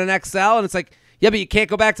try it on XL? And it's like, yeah, but you can't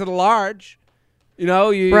go back to the large.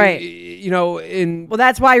 Right. Well,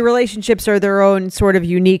 that's why relationships are their own sort of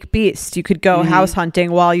unique beast. You could go house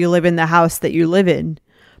hunting while you live in the house that you live in,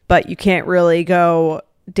 but you can't really go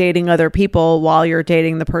dating other people while you're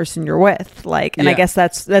dating the person you're with. Like, and I guess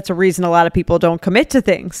that's a reason a lot of people don't commit to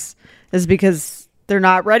things, is because they're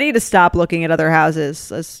not ready to stop looking at other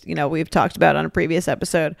houses, as we've talked about on a previous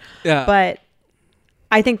episode. Yeah. But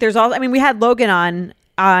I think there's also, we had Logan on.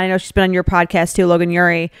 I know she's been on your podcast too, Logan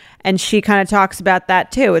Yuri, and she kind of talks about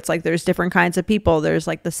that too. It's like there's different kinds of people. There's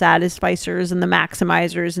like the satisficers and the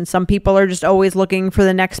maximizers, and some people are just always looking for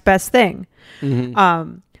the next best thing.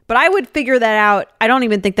 But I would figure that out. I don't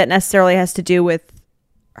even think that necessarily has to do with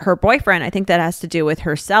her boyfriend. I think that has to do with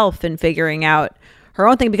herself and figuring out her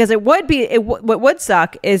own thing, because what would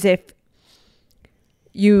suck is if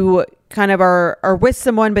you kind of are with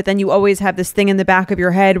someone, but then you always have this thing in the back of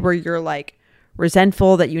your head where you're like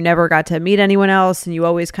resentful that you never got to meet anyone else, and you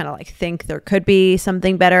always kind of like think there could be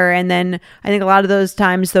something better. And then I think a lot of those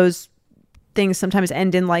times those things sometimes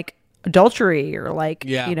end in like adultery, or like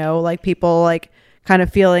like people like kind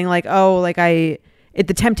of feeling like, oh, like the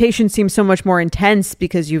temptation seems so much more intense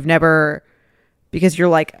because you're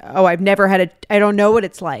like, oh, I don't know what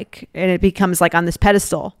it's like, and it becomes like on this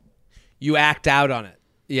pedestal. You act out on it.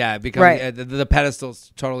 Yeah, it becomes right. The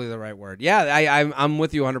pedestal's totally the right word. Yeah, I'm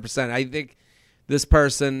with you 100%. I think this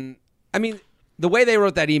person, the way they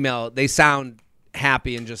wrote that email, they sound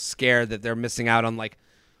happy and just scared that they're missing out on like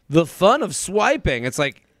the fun of swiping. It's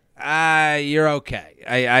like, you're okay.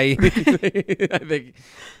 I I think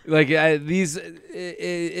like these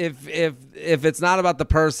if it's not about the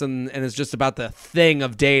person and it's just about the thing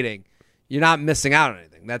of dating, you're not missing out on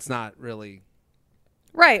anything. That's not really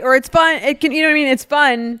right. Or it's fun. It can, you know what I mean? It's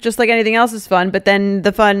fun, just like anything else is fun. But then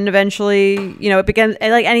the fun eventually, it begins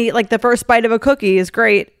like the first bite of a cookie is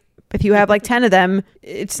great. If you have like 10 of them,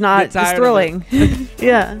 it's not as thrilling.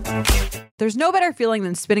 Yeah. There's no better feeling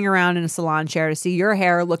than spinning around in a salon chair to see your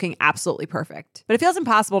hair looking absolutely perfect. But it feels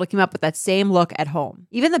impossible to keep up with that same look at home.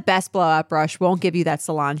 Even the best blowout brush won't give you that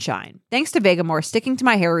salon shine. Thanks to Vegamore, sticking to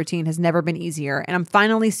my hair routine has never been easier, and I'm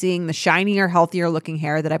finally seeing the shinier, healthier looking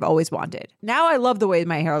hair that I've always wanted. Now I love the way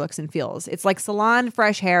my hair looks and feels. It's like salon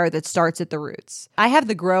fresh hair that starts at the roots. I have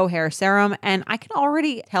the Grow Hair Serum, and I can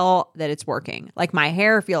already tell that it's working. Like my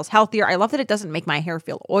hair feels healthier. I love that it doesn't make my hair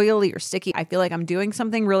feel oily or sticky. I feel like I'm doing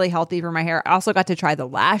something really healthy for my hair. I also got to try the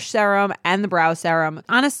lash serum and the brow serum.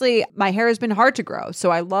 Honestly, my hair has been hard to grow, so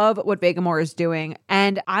I love what Vegamore is doing,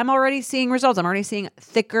 and I'm already seeing results. I'm already seeing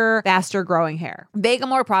thicker, faster growing hair.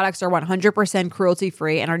 Vegamore products are 100%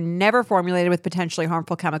 cruelty-free and are never formulated with potentially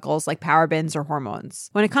harmful chemicals like parabens or hormones.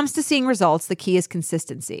 When it comes to seeing results, the key is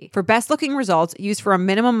consistency. For best-looking results, use for a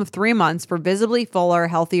minimum of 3 months for visibly fuller,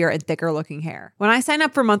 healthier, and thicker-looking hair. When I sign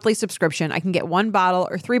up for monthly subscription, I can get 1 bottle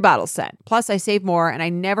or 3 bottles sent. Plus, I save more, and I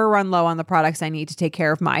never run low on the products I need to take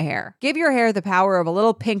care of my hair. Give your hair the power of a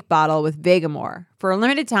little pink bottle with Vegamore. For a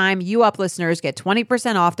limited time, You Up listeners get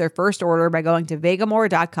 20% off their first order by going to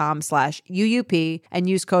vegamore.com/UUP and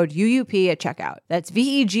use code UUP at checkout. That's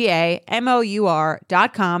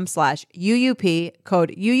VEGAMOUR.com/UUP,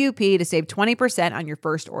 code UUP to save 20% on your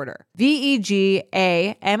first order.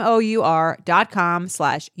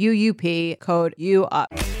 VEGAMOUR.com/UUP, code UUP.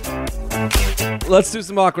 Let's do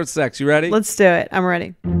some awkward sex. You ready? Let's do it. I'm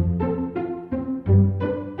ready.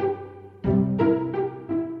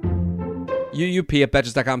 UUP at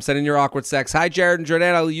Betches.com. Send in your awkward sex. Hi, Jared and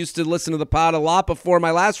Jordan. I used to listen to the pod a lot before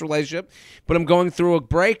my last relationship, but I'm going through a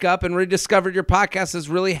breakup and rediscovered your podcast has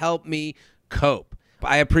really helped me cope.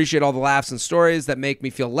 I appreciate all the laughs and stories that make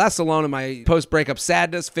me feel less alone in my post-breakup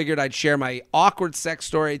sadness. Figured I'd share my awkward sex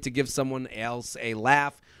story to give someone else a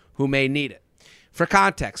laugh who may need it. For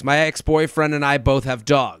context, my ex-boyfriend and I both have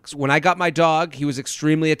dogs. When I got my dog, he was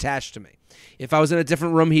extremely attached to me. If I was in a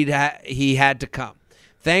different room, he had to come.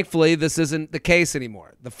 Thankfully, this isn't the case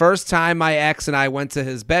anymore. The first time my ex and I went to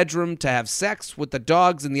his bedroom to have sex with the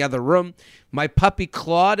dogs in the other room, my puppy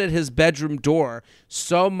clawed at his bedroom door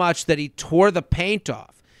so much that he tore the paint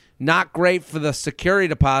off. Not great for the security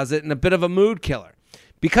deposit and a bit of a mood killer.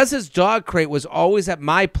 Because his dog crate was always at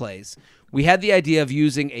my place, we had the idea of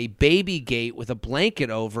using a baby gate with a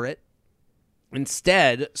blanket over it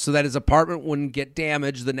instead so that his apartment wouldn't get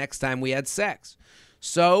damaged the next time we had sex.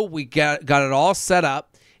 So we got it all set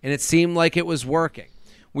up, and it seemed like it was working.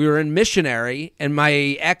 We were in missionary, and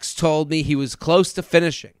my ex told me he was close to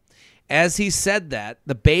finishing. As he said that,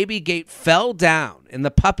 the baby gate fell down, and the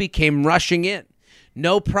puppy came rushing in.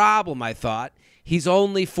 No problem, I thought. He's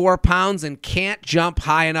only 4 pounds and can't jump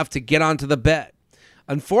high enough to get onto the bed.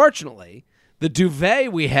 Unfortunately, the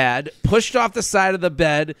duvet we had pushed off the side of the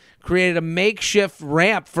bed, created a makeshift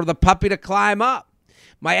ramp for the puppy to climb up.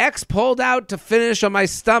 My ex pulled out to finish on my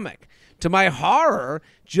stomach. To my horror,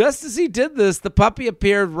 just as he did this, the puppy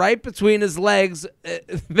appeared right between his legs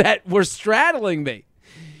that were straddling me.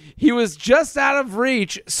 He was just out of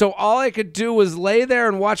reach, so all I could do was lay there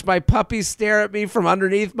and watch my puppy stare at me from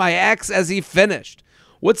underneath my ex as he finished.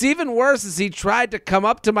 What's even worse is he tried to come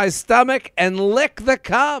up to my stomach and lick the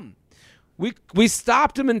cum. We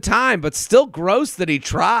stopped him in time, but still gross that he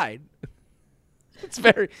tried. It's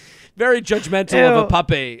very, very judgmental of a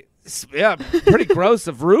puppy. Yeah, pretty gross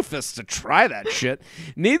of Rufus to try that shit.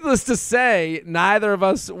 Needless to say, neither of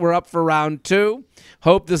us were up for round 2.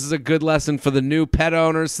 Hope this is a good lesson for the new pet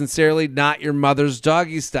owners. Sincerely, not your mother's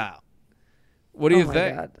doggy style. What do you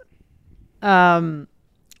think? God.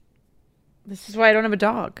 This is why I don't have a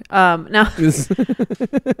dog. No. This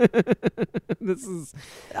is.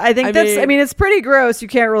 I mean, it's pretty gross. You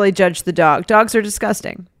can't really judge the dog. Dogs are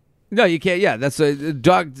disgusting. No, you can't. Yeah, that's a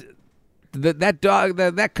dog. That dog,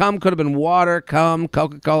 that cum could have been water, cum,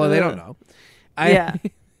 Coca-Cola. They don't know. I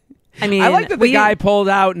mean, I like that the guy pulled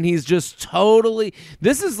out and he's just totally.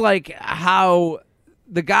 This is like how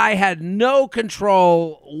the guy had no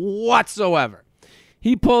control whatsoever.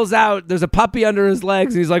 He pulls out. There's a puppy under his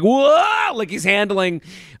legs, and he's like, "Whoa!" Like he's handling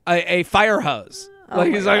a fire hose.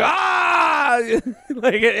 Like he's like, "Ah!"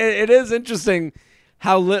 Like it is interesting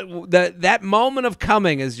how that moment of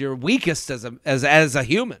coming is your weakest as a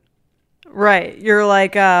human. Right. You're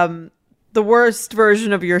like the worst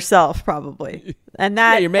version of yourself, probably. And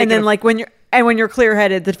that, and then like when you're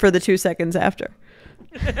clear-headed for the 2 seconds after.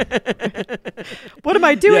 What am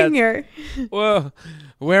I doing here? Well,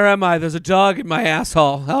 where am I? There's a dog in my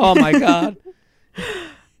asshole. Oh my God.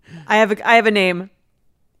 I have a name.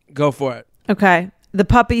 Go for it. Okay. The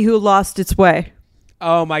puppy who lost its way.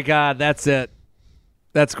 Oh my God. That's it.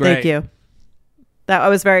 That's great. Thank you. I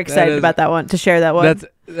was very excited about that one, to share that one.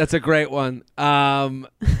 That's a great one.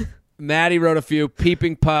 Maddie wrote a few: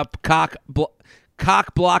 peeping pup, cock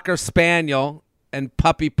blocker spaniel, and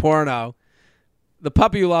puppy porno. The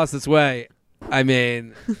puppy who lost its way. I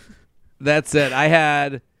mean, that's it. I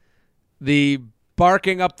had the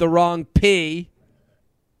barking up the wrong pee.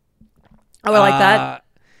 Oh, I like that.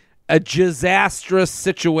 A disastrous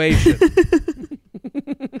situation.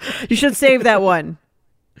 You should save that one.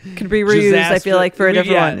 Could be reused, I feel like, for a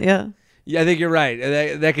different one. Yeah. Yeah, I think you're right.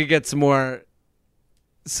 That could get some more.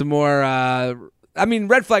 I mean,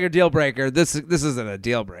 red flag or deal breaker. This isn't a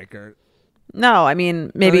deal breaker. No, I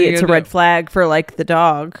mean, maybe it's a red flag for like the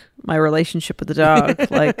dog. My relationship with the dog.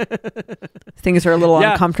 Like things are a little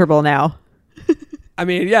uncomfortable now. I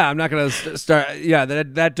mean, yeah, I'm not gonna start. Yeah,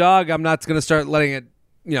 that dog. I'm not gonna start letting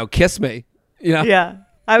it, kiss me. Yeah,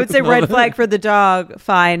 I would say red flag for the dog.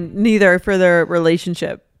 Fine, neither for their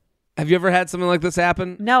relationship. Have you ever had something like this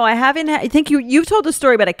happen? No, I haven't. I think you've told a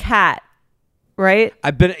story about a cat, right?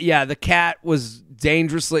 The cat was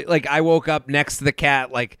dangerously, like, I woke up next to the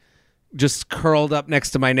cat, like, just curled up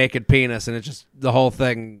next to my naked penis, and the whole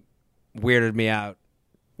thing weirded me out.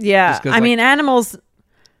 Yeah, I mean, animals,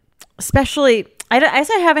 especially, I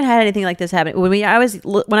haven't had anything like this happen. When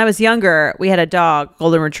I was younger, we had a dog,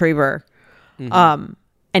 golden retriever, and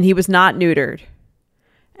he was not neutered,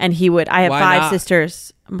 and I have 5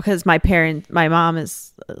 sisters. Because my mom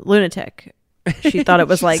is a lunatic. She thought it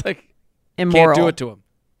was like immoral. Can't do it to him.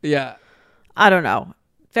 Yeah. I don't know.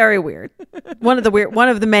 Very weird. One of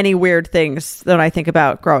the many weird things that I think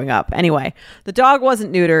about growing up. Anyway, the dog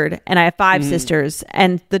wasn't neutered, and I have 5 sisters,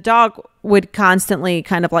 and the dog would constantly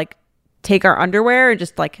kind of like take our underwear and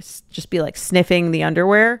just be like sniffing the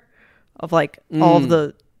underwear of like all of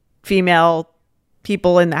the female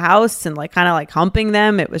people in the house and like kind of like humping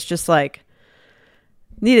them. It was just like,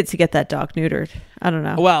 needed to get that dog neutered. I don't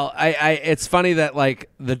know. Well, it's funny that like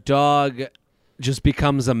the dog just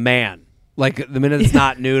becomes a man. Like the minute it's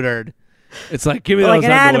not neutered, it's like, give me like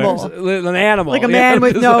those an underwears. An animal. Like a man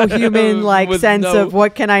with no human like sense of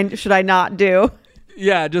what should I not do?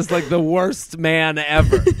 Yeah, just like the worst man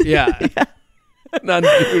ever. Yeah. An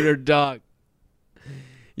unneutered dog.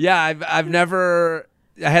 Yeah, I've never,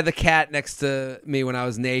 I had the cat next to me when I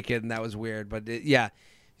was naked, and that was weird, but yeah.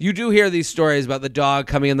 You do hear these stories about the dog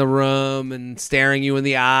coming in the room and staring you in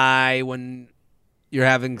the eye when you're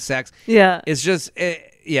having sex. Yeah. It's just,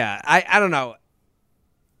 I don't know.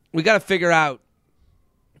 We got to figure out.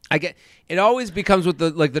 It always becomes with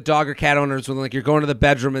the dog or cat owners when like you're going to the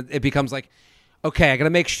bedroom, it becomes like, okay, I got to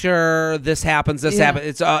make sure this happens,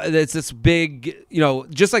 happens. It's this big,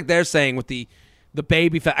 just like they're saying with the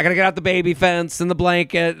baby fence. I got to get out the baby fence and the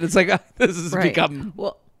blanket. It's like, this has become.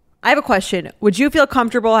 Well, I have a question. Would you feel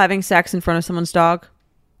comfortable having sex in front of someone's dog?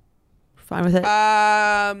 Fine with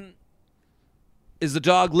it? Is the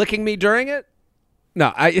dog licking me during it?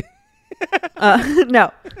 No, no.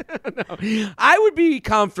 No. I would be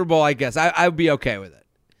comfortable, I guess. I would be okay with it.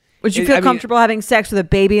 Would you feel comfortable having sex with a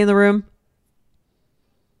baby in the room?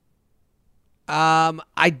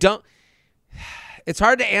 I don't. It's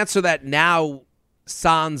hard to answer that now,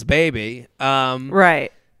 sans baby.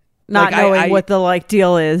 Right. Not knowing what the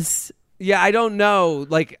deal is. Yeah, I don't know.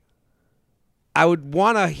 Like, I would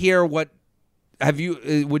want to hear what.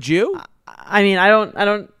 Would you? I mean,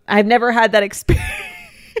 I've never had that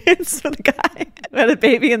experience with a guy who had a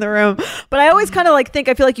baby in the room. But I always kind of I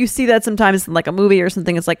feel like you see that sometimes in like a movie or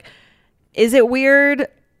something. It's like, is it weird?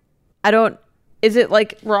 Is it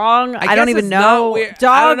like wrong? I don't even know.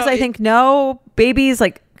 Dogs, I think no. Babies,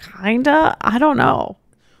 like kinda. I don't know.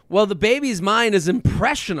 Well, the baby's mind is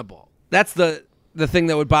impressionable. That's the thing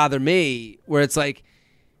that would bother me, where it's like,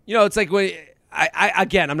 it's like when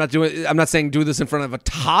I'm not saying do this in front of a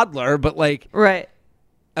toddler, but like right,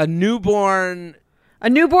 a newborn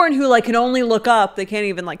who can only look up, they can't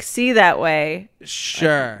even see that way.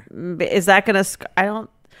 Sure. Is that gonna?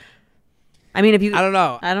 I mean, if you, I don't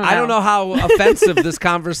know. I don't know how offensive this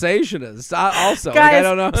conversation is. Also, guys, I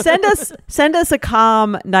don't know. send us a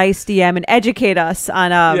calm, nice DM and educate us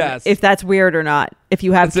on if that's weird or not. If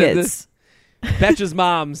you have kids, Betch's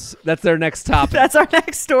moms. That's their next topic. That's our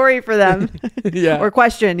next story for them. Yeah, or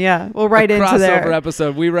question. Yeah, we'll write into there. Crossover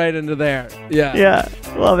episode. We write into there. Yeah. Yeah,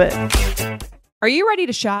 love it. Are you ready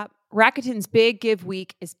to shop? Rakuten's Big Give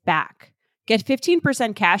Week is back. Get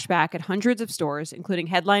 15% cash back at hundreds of stores, including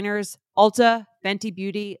Headliners, Ulta, Fenty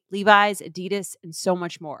Beauty, Levi's, Adidas, and so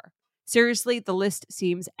much more. Seriously, the list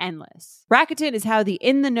seems endless. Rakuten is how the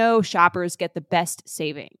in-the-know shoppers get the best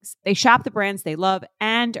savings. They shop the brands they love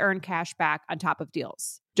and earn cash back on top of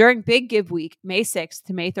deals. During Big Give Week, May 6th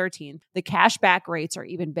to May 13th, the cash back rates are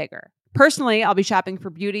even bigger. Personally, I'll be shopping for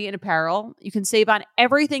beauty and apparel. You can save on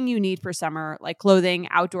everything you need for summer, like clothing,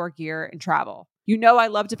 outdoor gear, and travel. You know I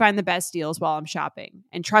love to find the best deals while I'm shopping.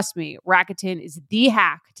 And trust me, Rakuten is the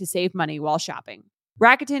hack to save money while shopping.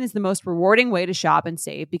 Rakuten is the most rewarding way to shop and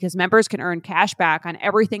save because members can earn cash back on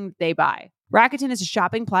everything that they buy. Rakuten is a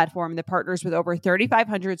shopping platform that partners with over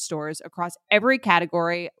 3,500 stores across every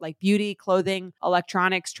category like beauty, clothing,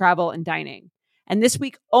 electronics, travel, and dining. And this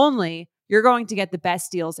week only, you're going to get the best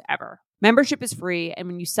deals ever. Membership is free, and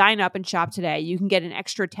when you sign up and shop today, you can get an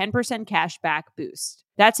extra 10% cash back boost.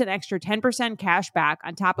 That's an extra 10% cash back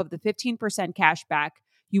on top of the 15% cash back.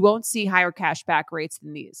 You won't see higher cash back rates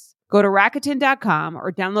than these. Go to Rakuten.com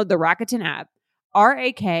or download the Rakuten app.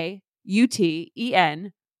 Rakuten.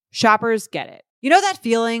 Shoppers get it. You know that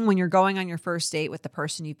feeling when you're going on your first date with the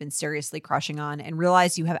person you've been seriously crushing on and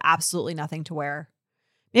realize you have absolutely nothing to wear?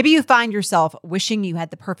 Maybe you find yourself wishing you had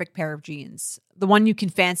the perfect pair of jeans, the one you can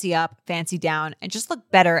fancy up, fancy down, and just look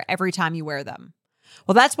better every time you wear them.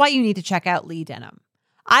 Well, that's why you need to check out Lee Denim.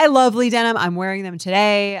 I love Lee Denim. I'm wearing them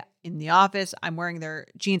today in the office. I'm wearing their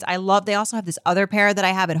jeans. They also have this other pair that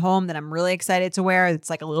I have at home that I'm really excited to wear. It's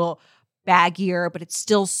like a little baggier, but it's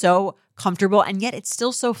still so comfortable, and yet it's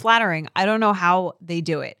still so flattering. I don't know how they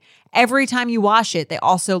do it. Every time you wash it, they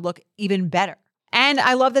also look even better. And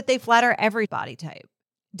I love that they flatter every body type.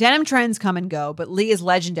 Denim trends come and go, but Lee is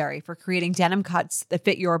legendary for creating denim cuts that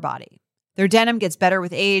fit your body. Their denim gets better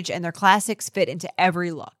with age, and their classics fit into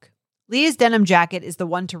every look. Lee's denim jacket is the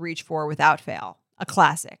one to reach for without fail, a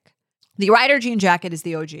classic. The Rider jean jacket is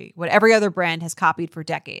the OG, what every other brand has copied for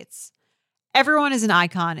decades. Everyone is an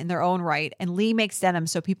icon in their own right, and Lee makes denim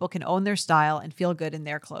so people can own their style and feel good in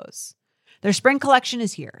their clothes. Their spring collection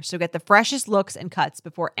is here, so get the freshest looks and cuts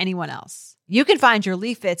before anyone else. You can find your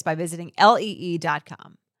Lee fits by visiting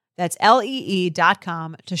lee.com. That's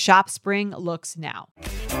lee.com to shop spring looks now.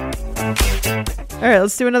 All right,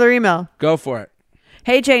 let's do another email. Go for it.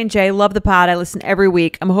 Hey, J&J, love the pod. I listen every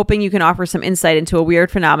week. I'm hoping you can offer some insight into a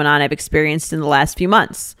weird phenomenon I've experienced in the last few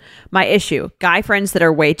months. My issue, guy friends that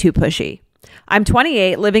are way too pushy. I'm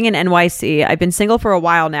 28, living in NYC. I've been single for a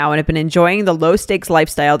while now and have been enjoying the low-stakes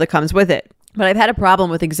lifestyle that comes with it. But I've had a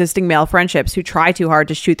problem with existing male friendships who try too hard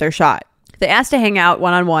to shoot their shot. They ask to hang out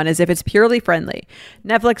one-on-one as if it's purely friendly.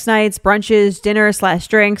 Netflix nights, brunches,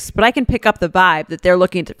 dinner/drinks, but I can pick up the vibe that they're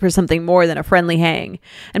looking for something more than a friendly hang.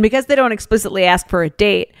 And because they don't explicitly ask for a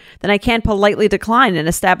date, then I can't politely decline and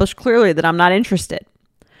establish clearly that I'm not interested.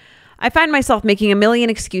 I find myself making a million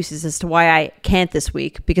excuses as to why I can't this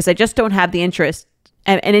week because I just don't have the interest /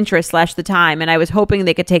 the time, and I was hoping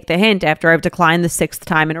they could take the hint after I've declined the 6th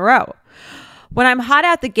time in a row. When I'm hot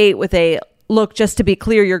out the gate with a "look, just to be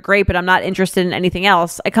clear, you're great, but I'm not interested in anything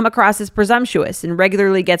else," I come across as presumptuous and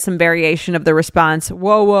regularly get some variation of the response,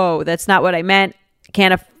 whoa, that's not what I meant.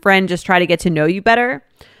 Can't a friend just try to get to know you better?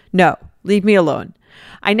 No, leave me alone.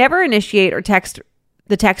 I never initiate or text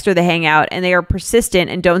or the hangout, and they are persistent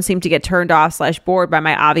and don't seem to get turned off / bored by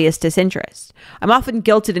my obvious disinterest. I'm often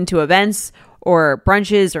guilted into events or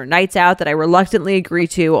brunches or nights out that I reluctantly agree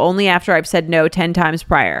to only after I've said no 10 times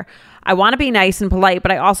prior. I want to be nice and polite,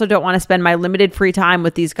 but I also don't want to spend my limited free time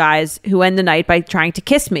with these guys who end the night by trying to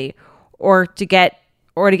kiss me or to get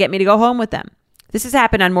me to go home with them. This has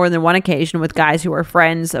happened on more than one occasion with guys who are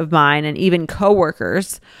friends of mine and even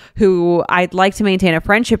coworkers who I'd like to maintain a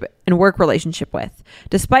friendship and work relationship with.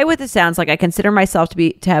 Despite what this sounds like, I consider myself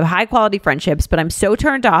to have high quality friendships, but I'm so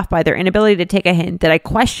turned off by their inability to take a hint that I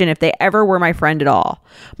question if they ever were my friend at all.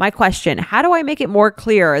 My question, how do I make it more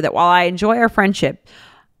clear that while I enjoy our friendship,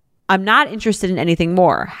 I'm not interested in anything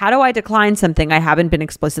more? How do I decline something I haven't been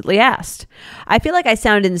explicitly asked? I feel like I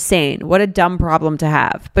sound insane. What a dumb problem to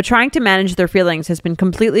have. But trying to manage their feelings has been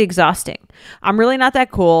completely exhausting. I'm really not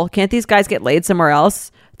that cool. Can't these guys get laid somewhere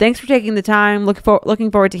else? Thanks for taking the time. Looking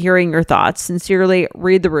forward to hearing your thoughts. Sincerely,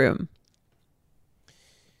 Read the Room.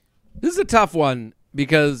 This is a tough one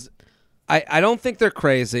because I don't think they're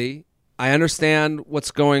crazy. I understand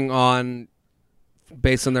what's going on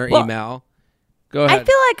based on their email. Go ahead. I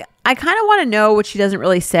feel like I kind of want to know what she doesn't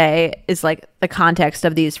really say is like the context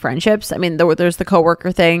of these friendships. I mean, there's the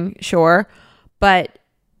coworker thing, sure. But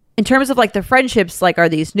in terms of like the friendships, like are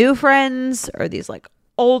these new friends? Or are these like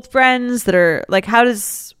old friends that are like, how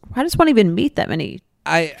does one even meet that many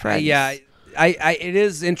friends? it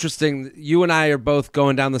is interesting. You and I are both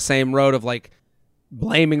going down the same road of like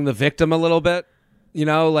blaming the victim a little bit. You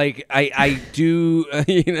know, like I do.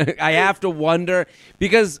 I have to wonder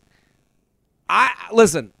because I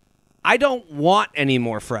don't want any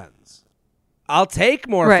more friends. I'll take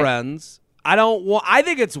more friends. I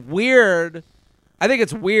think it's weird. I think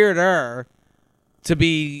it's weirder to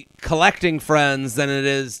be collecting friends than it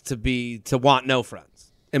is to want no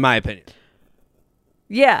friends, in my opinion.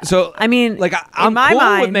 Yeah. So I mean, like I'm my cool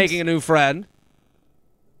mind, with making a new friend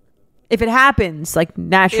if it happens, like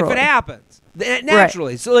naturally. if it happens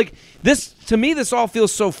naturally. So like this to me, this all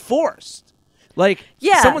feels so forced. Like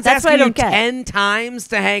someone's asking you 10 times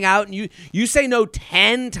to hang out, and you say no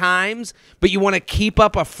 10 times, but you want to keep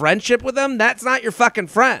up a friendship with them. That's not your fucking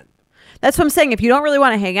friend. That's what I'm saying. If you don't really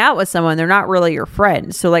want to hang out with someone, they're not really your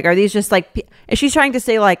friend. So like, are these just like? Is she trying to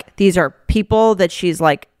say like these are people that she's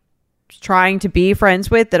like trying to be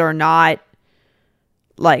friends with that are not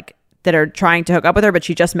like that are trying to hook up with her, but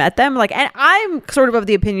she just met them? Like, and I'm sort of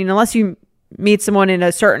the opinion, unless you meet someone in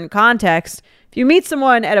a certain context. If you meet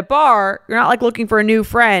someone at a bar, you're not like looking for a new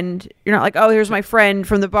friend. You're not like, oh, here's my friend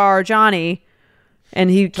from the bar, Johnny. And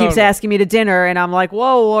he keeps asking me to dinner, and I'm like,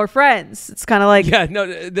 whoa, we're friends. It's kind of like... Yeah,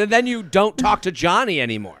 no, then you don't talk to Johnny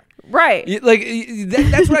anymore. Right.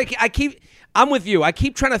 That's what I keep... I'm with you. I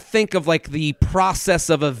keep trying to think of, like, the process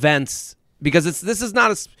of events, because this is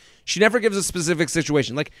not a... She never gives a specific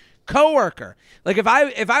situation. Like, coworker. Like, if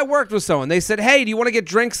I worked with someone, they said, hey, do you want to get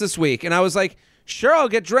drinks this week? And I was like, sure, I'll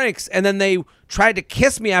get drinks. And then they tried to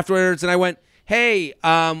kiss me afterwards, and I went, hey,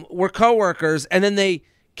 we're coworkers. And then they...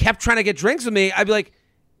 kept trying to get drinks with me, I'd be like,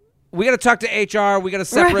 we got to talk to HR, we got to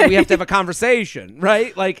separate, right. We have to have a conversation,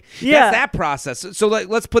 right? Like, that's that process. So like,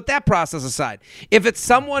 let's put that process aside. If it's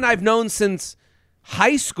someone I've known since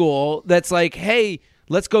high school that's like, hey,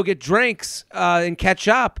 let's go get drinks and catch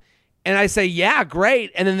up, and I say, yeah,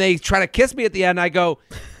 great, and then they try to kiss me at the end, I go,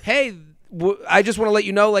 hey, I just want to let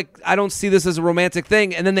you know, like, I don't see this as a romantic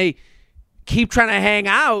thing, and then they keep trying to hang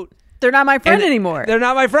out. They're not my friend anymore. They're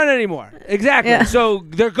not my friend anymore. Exactly. Yeah. So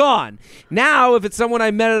they're gone. Now, if it's someone I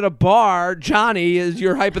met at a bar, Johnny is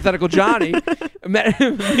your hypothetical Johnny, met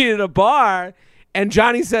me at a bar, and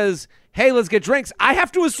Johnny says, hey, let's get drinks. I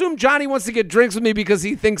have to assume Johnny wants to get drinks with me because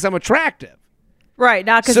he thinks I'm attractive. Right.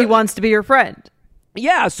 Not because he wants to be your friend.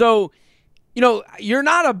 Yeah. So, you're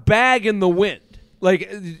not a bag in the wind.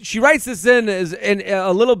 Like, she writes this in as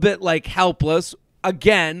a little bit like helpless.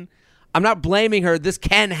 Again, I'm not blaming her. This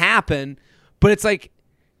can happen, but it's like,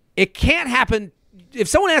 it can't happen. If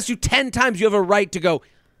someone asks you 10 times, you have a right to go,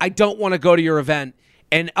 I don't want to go to your event.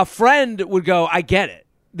 And a friend would go, I get it.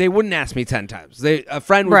 They wouldn't ask me 10 times. A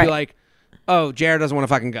friend would be like, oh, Jared doesn't want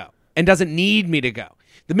to fucking go and doesn't need me to go.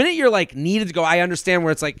 The minute you're like needed to go, I understand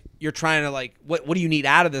where it's like, you're trying to like, what do you need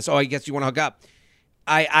out of this? Oh, I guess you want to hook up.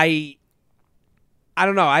 I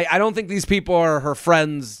don't know. I don't think these people are her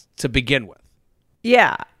friends to begin with.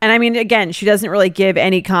 Yeah. And I mean, again, she doesn't really give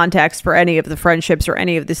any context for any of the friendships or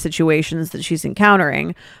any of the situations that she's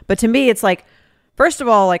encountering. But to me, it's like, first of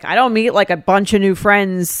all, like, I don't meet like a bunch of new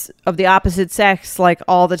friends of the opposite sex like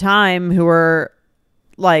all the time who are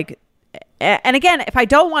like, and again, if I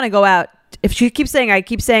don't want to go out, if she keeps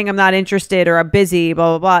saying, I'm not interested or I'm busy,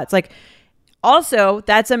 blah, blah, blah. It's like, also,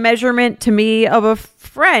 that's a measurement to me of a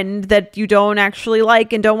friend that you don't actually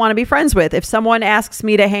like and don't want to be friends with. If someone asks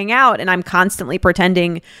me to hang out and I'm constantly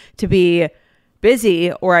pretending to be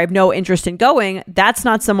busy or I have no interest in going, that's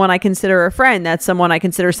not someone I consider a friend. That's someone I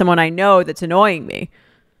consider someone I know that's annoying me.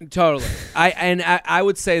 Totally. I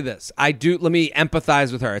would say this. Let me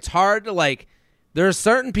empathize with her. It's hard to like, there are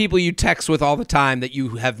certain people you text with all the time that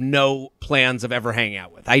you have no plans of ever hanging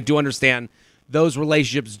out with. I do understand those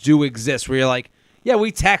relationships do exist where you're like, yeah, we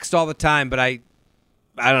text all the time, but I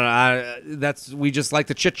don't know. We just like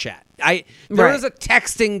to chit chat. There is a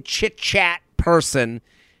texting chit chat person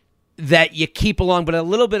that you keep along, but a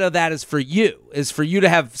little bit of that is for you to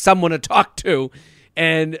have someone to talk to,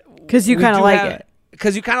 and because you kind of like it.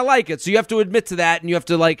 Because you kind of like it, so you have to admit to that, and you have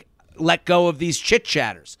to like let go of these chit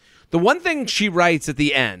chatters. The one thing she writes at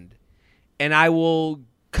the end, and I will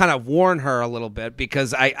kind of warn her a little bit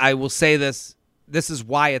because I will say this. This is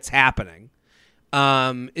why it's happening.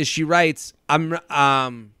 Is she writes, can't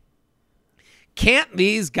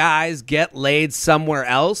these guys get laid somewhere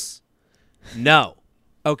else? No.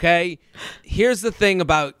 Okay? Here's the thing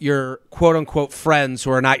about your quote-unquote friends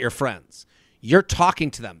who are not your friends. You're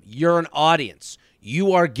talking to them. You're an audience.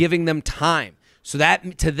 You are giving them time. So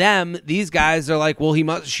that, to them, these guys are like, well,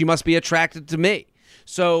 she must be attracted to me.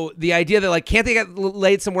 So the idea that, like, can't they get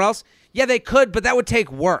laid somewhere else? Yeah, they could, but that would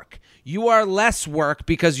take work. You are less work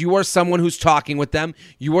because you are someone who's talking with them.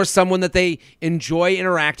 You are someone that they enjoy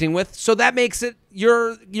interacting with. So that makes it,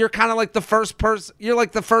 you're kind of like the first person. You're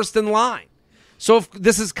like the first in line. So if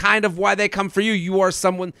this is kind of why they come for you. You are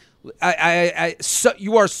someone,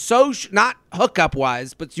 you are not hookup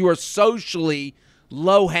wise, but you are socially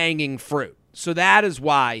low hanging fruit. So that is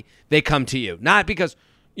why they come to you. Not because,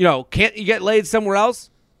 can't you get laid somewhere else?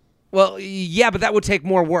 Well, yeah, but that would take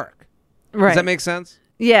more work. Right. Does that make sense?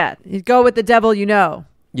 Yeah. You go with the devil,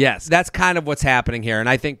 Yes, that's kind of what's happening here. And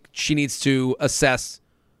I think she needs to assess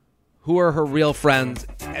who are her real friends.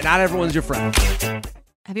 And not everyone's your friend.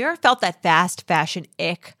 Have you ever felt that fast fashion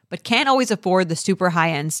ick, but can't always afford the super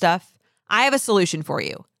high-end stuff? I have a solution for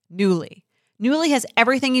you. Nuuly. Nuuly has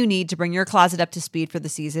everything you need to bring your closet up to speed for the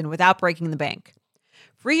season without breaking the bank.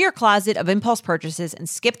 Free your closet of impulse purchases and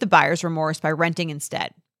skip the buyer's remorse by renting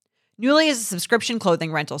instead. Nuuly is a subscription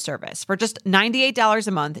clothing rental service. For just $98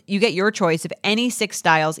 a month, you get your choice of any 6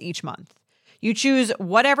 styles each month. You choose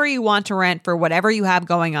whatever you want to rent for whatever you have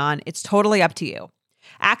going on. It's totally up to you.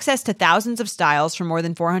 Access to thousands of styles from more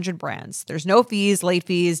than 400 brands. There's no fees, late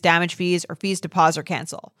fees, damage fees, or fees to pause or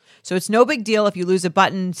cancel. So it's no big deal if you lose a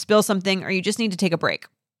button, spill something, or you just need to take a break.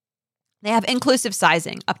 They have inclusive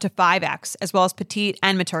sizing up to 5X, as well as petite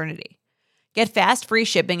and maternity. Get fast free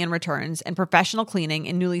shipping and returns and professional cleaning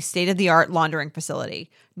in Nuuly's state-of-the-art laundering facility.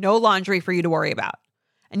 No laundry for you to worry about.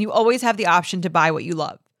 And you always have the option to buy what you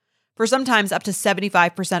love. For sometimes up to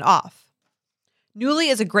 75% off.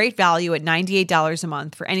 Nuuly is a great value at $98 a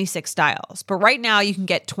month for any 6 styles. But right now you can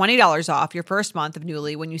get $20 off your first month of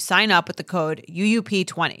Nuuly when you sign up with the code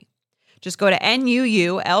UUP20. Just go to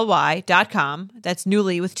NUULY.com, that's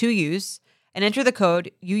Nuuly with 2 U's, and enter the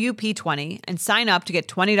code UUP20 and sign up to get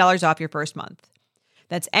 $20 off your first month.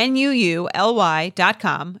 That's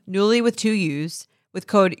NUULY.com, Nuuly with 2 U's, with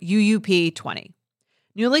code UUP20.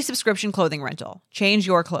 Nuuly subscription clothing rental. Change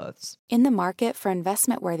your clothes. In the market for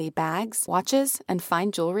investment-worthy bags, watches, and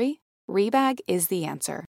fine jewelry, Rebag is the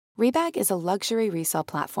answer. Rebag is a luxury resale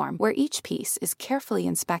platform where each piece is carefully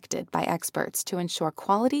inspected by experts to ensure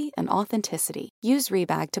quality and authenticity. Use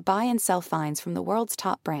Rebag to buy and sell finds from the world's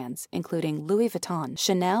top brands, including Louis Vuitton,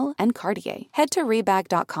 Chanel, and Cartier. Head to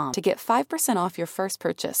Rebag.com to get 5% off your first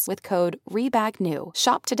purchase with code REBAGNEW.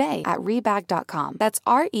 Shop today at Rebag.com. That's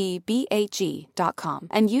REBAG.com.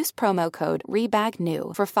 And use promo code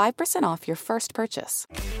REBAGNEW for 5% off your first purchase.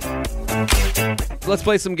 Let's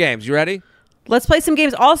play some games. You ready? Let's play some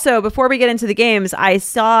games. Also, before we get into the games, I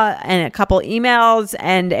saw a couple emails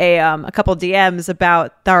and a couple DMs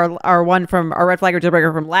about our one from our Red Flag or Deal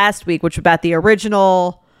Breaker from last week, which was about the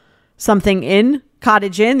original something in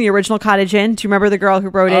Cottage Inn, the original Cottage Inn. Do you remember the girl who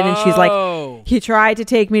wrote in and she's like, he tried to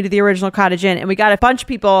take me to the original Cottage Inn, and we got a bunch of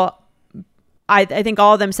people. I think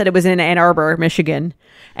all of them said it was in Ann Arbor, Michigan,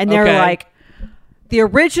 and they're like, the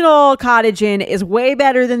original Cottage Inn is way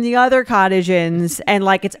better than the other Cottage Inns. And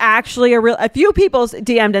like, it's actually a few people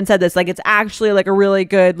DM'd and said this, like, it's actually like a really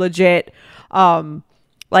good, legit,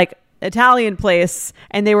 like Italian place.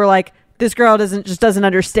 And they were like, this girl doesn't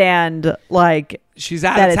understand, like, she's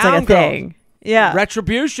out that of it's town, like a thing. Yeah.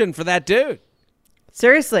 Retribution for that dude.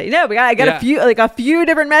 Seriously. No, I got a few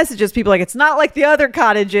different messages. People like, it's not like the other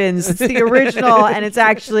Cottage Inns. It's the original. And it's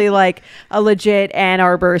actually like a legit Ann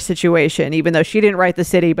Arbor situation, even though she didn't write the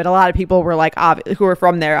city. But a lot of people were like, who were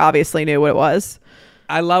from there obviously knew what it was.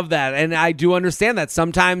 I love that. And I do understand that.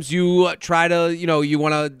 Sometimes you try to, you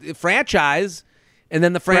want to franchise, and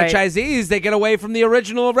then the franchisees, they get away from the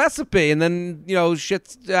original recipe. And then,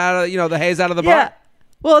 shit's out of, the hay's out of the barn.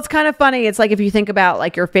 Well, it's kind of funny. It's like if you think about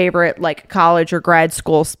like your favorite like college or grad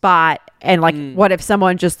school spot, and like what if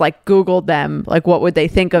someone just like Googled them, like what would they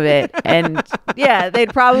think of it? And yeah,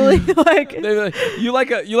 they'd probably like you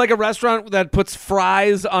like a restaurant that puts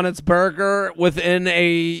fries on its burger within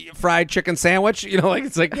a fried chicken sandwich.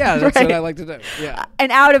 It's like, yeah, that's what I like to do. Yeah,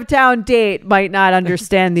 an out of town date might not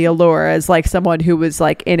understand the allure as like someone who was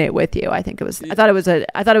like in it with you. I thought it was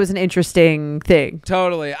an interesting thing.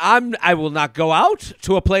 Totally. I will not go out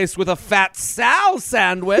to a place with a Fat Sal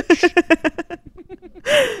sandwich.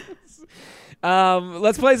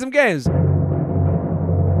 Let's play some games.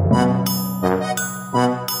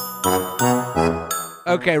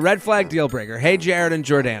 Okay, red flag deal breaker. Hey, Jared and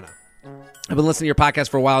Jordana. I've been listening to your podcast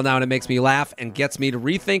for a while now, and it makes me laugh and gets me to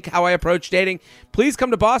rethink how I approach dating. Please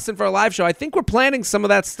come to Boston for a live show. I think we're planning some of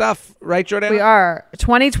that stuff, right, Jordana? We are.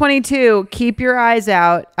 2022, keep your eyes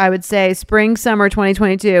out. I would say spring, summer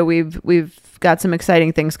 2022, we've got some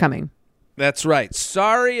exciting things coming. That's right.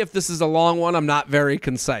 Sorry if this is a long one. I'm not very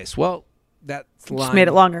concise. Well, That just made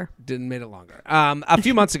it longer. Didn't made it longer. A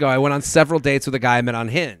few months ago, I went on several dates with a guy I met on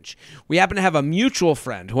Hinge. We happen to have a mutual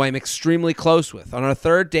friend who I'm extremely close with. On our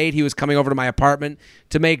third date, he was coming over to my apartment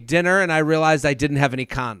to make dinner, and I realized I didn't have any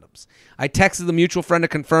condoms. I texted the mutual friend to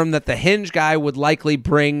confirm that the Hinge guy would likely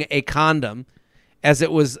bring a condom, as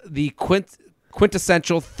it was the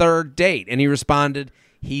quintessential third date, and he responded,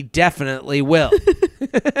 he definitely will.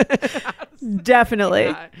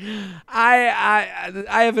 Definitely.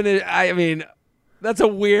 I mean, that's a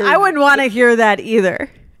weird. I wouldn't want to hear that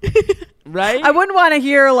either. Right? I wouldn't want to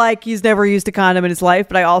hear like he's never used a condom in his life,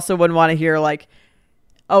 but I also wouldn't want to hear like,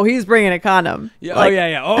 oh, he's bringing a condom. Yeah, like,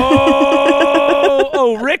 yeah.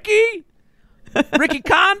 Ricky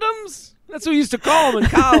condoms? That's what we used to call him in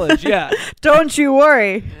college. Yeah. Don't you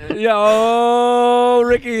worry. Yeah.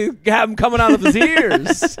 Ricky, have him coming out of his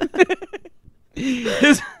ears.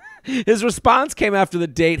 His response came after the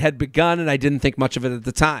date had begun, and I didn't think much of it at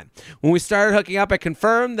the time. When we started hooking up, I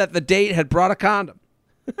confirmed that the date had brought a condom.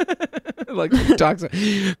 Like he talks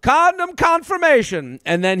condom confirmation,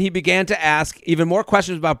 and then he began to ask even more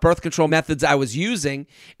questions about birth control methods I was using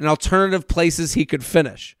and alternative places he could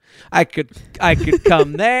finish. I could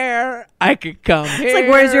come there. I could come here. It's like,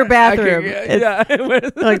 where's your bathroom?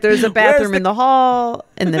 Like, there's a bathroom in the hall,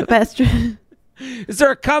 in the restroom. Is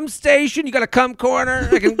there a cum station? You got a cum corner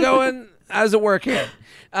I can go in? How does it work here?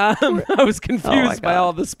 I was confused by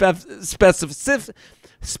all the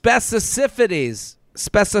specificities.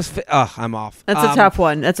 I'm off. That's a tough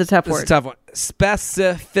one. That's a tough word. It's a tough one.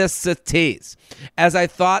 Specificities. As I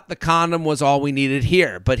thought the condom was all we needed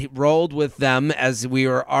here, but he rolled with them as we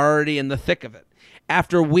were already in the thick of it.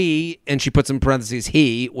 After we, and she puts in parentheses,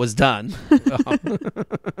 he was done.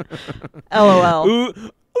 LOL.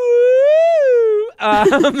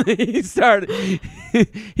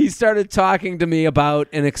 He started talking to me about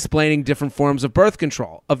and explaining different forms of birth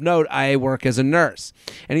control. Of note, I work as a nurse,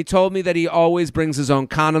 and he told me that he always brings his own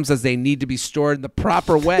condoms as they need to be stored in the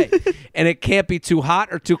proper way, and it can't be too hot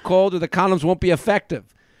or too cold, or the condoms won't be effective.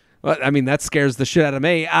 Well, I mean, that scares the shit out of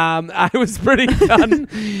me. I was pretty done.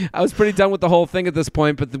 I was pretty done with the whole thing at this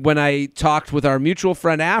point. But when I talked with our mutual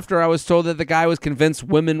friend after, I was told that the guy was convinced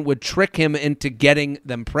women would trick him into getting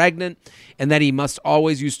them pregnant, and that he must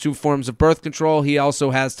always use 2 forms of birth control. He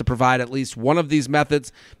also has to provide at least one of these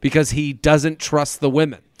methods because he doesn't trust the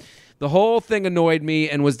women. The whole thing annoyed me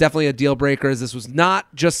and was definitely a deal breaker, as this was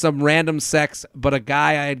not just some random sex, but a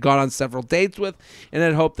guy I had gone on several dates with, and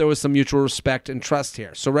had hoped there was some mutual respect and trust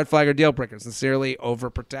here. So red flag or deal breaker? Sincerely,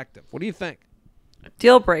 overprotective. What do you think?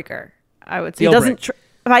 Deal breaker, I would say. If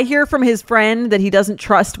I hear from his friend that he doesn't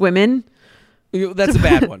trust women, that's a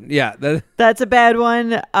bad one. Yeah, that's a bad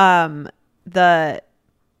one. I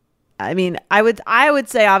would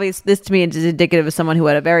say, obviously, this to me is indicative of someone who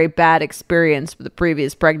had a very bad experience with a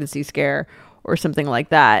previous pregnancy scare or something like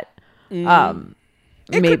that. It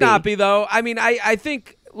could not be, though. I mean, I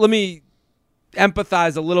think, let me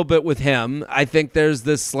empathize a little bit with him. I think there's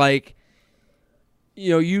this, like,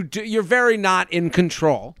 you're very not in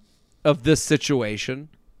control of this situation.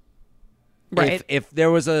 Right. If there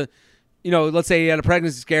was a, let's say you had a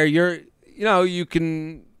pregnancy scare, you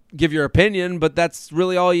can give your opinion, but that's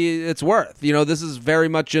really all it's worth. This is very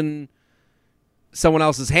much in someone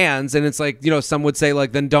else's hands, and it's like, some would say,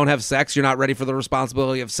 like, then don't have sex. You're not ready for the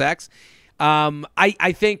responsibility of sex.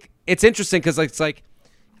 I think it's interesting because, like, it's like,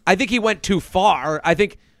 I think he went too far. I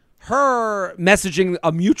think her messaging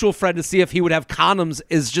a mutual friend to see if he would have condoms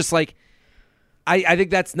is just like, I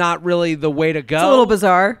think that's not really the way to go. It's a little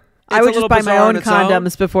bizarre. I would just buy my own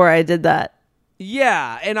condoms before I did that.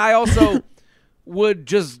 Yeah, and I also would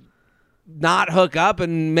just not hook up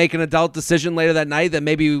and make an adult decision later that night that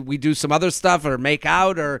maybe we do some other stuff or make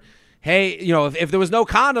out, or, hey, if there was no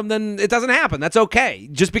condom, then it doesn't happen. That's okay.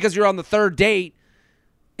 Just because you're on the third date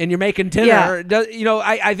and you're making dinner,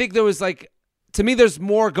 I think there was, like, to me, there's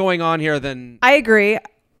more going on here than... I agree.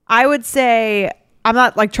 I would say, I'm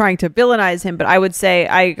not, like, trying to villainize him, but I would say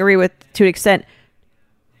I agree with, to an extent,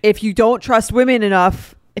 if you don't trust women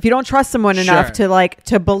enough, if you don't trust someone enough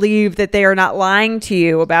to believe that they are not lying to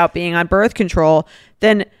you about being on birth control,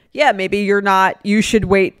 then yeah, maybe you should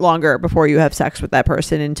wait longer before you have sex with that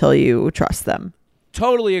person until you trust them.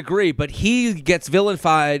 Totally agree. But he gets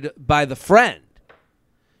vilified by the friend.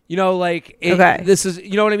 Okay. This is,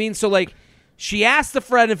 you know what I mean? So, like, she asked the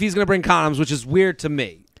friend if he's going to bring condoms, which is weird to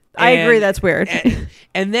me. I agree. That's weird.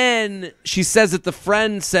 And then she says that the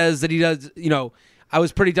friend says that he does, I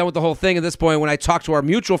was pretty done with the whole thing at this point. When I talked to our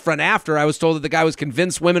mutual friend after, I was told that the guy was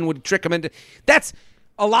convinced women would trick him into... That's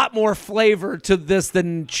a lot more flavor to this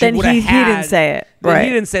than she would have had. He didn't say it. Right.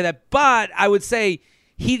 He didn't say that. But I would say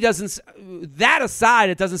he doesn't. That aside,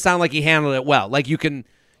 it doesn't sound like he handled it well. Like you don't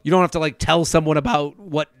have to like tell someone about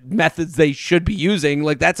what methods they should be using.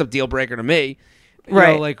 Like that's a deal breaker to me. You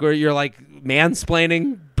know, like where you're like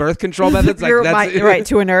mansplaining birth control methods. Like that's right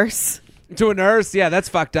to a nurse. To a nurse, yeah, that's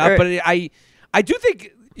fucked up. But I do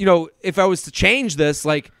think, you know, if I was to change this,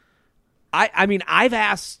 like, I mean, I've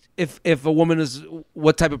asked if a woman is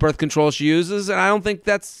what type of birth control she uses, and I think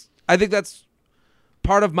that's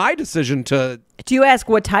part of my decision to. Do you ask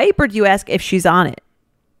what type, or do you ask if she's on it?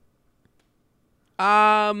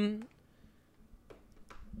 I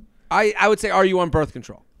would say, are you on birth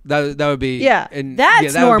control? That would be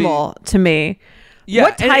that's normal to me. Yeah,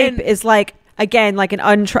 what type is like, again, like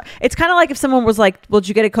it's kind of like if someone was like, well, did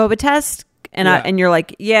you get a COVID test? And you're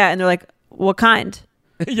like, yeah, and they're like, what kind?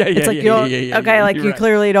 It's like, okay, like you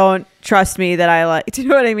clearly don't trust me that I like. Do you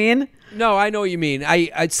know what I mean? No, I know what you mean.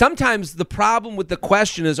 I sometimes the problem with the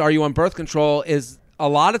question is, are you on birth control? Is a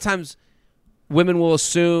lot of times women will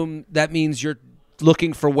assume that means you're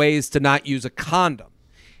looking for ways to not use a condom.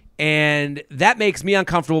 And that makes me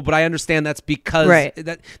uncomfortable, but I understand that's because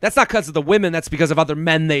that's not because of the women. That's because of other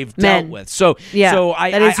men they've dealt with. So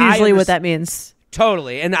that is usually what that means.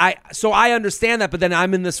 Totally. And I understand that, but then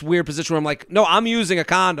I'm in this weird position where I'm like, no, I'm using a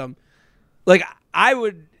condom. Like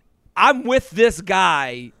I'm with this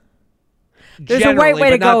guy. There's a right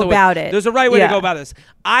way to go about it. There's a right way to go about this.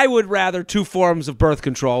 I would rather 2 forms of birth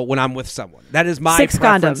control when I'm with someone. That is my 6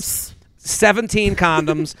 preference. condoms. 17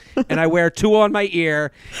 condoms, and I wear 2 on my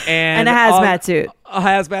ear and a hazmat suit. A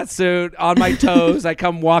hazmat suit on my toes. I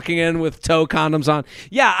come walking in with toe condoms on.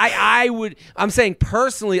 Yeah, I'm saying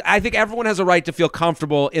personally, I think everyone has a right to feel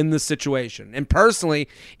comfortable in this situation. And personally,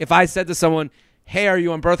 if I said to someone, hey, are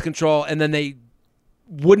you on birth control? And then they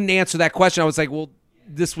wouldn't answer that question, I was like, well,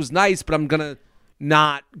 this was nice, but I'm going to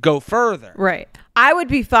not go further. Right. I would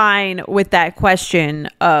be fine with that question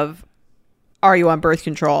of, are you on birth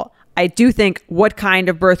control? I do think what kind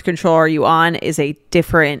of birth control are you on is a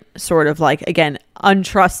different sort of like, again,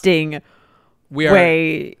 untrusting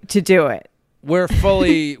way to do it. We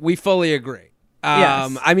fully agree.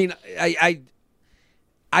 Yes. I mean,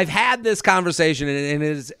 I've had this conversation and it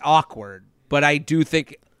is awkward, but I do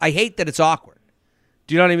think, I hate that it's awkward.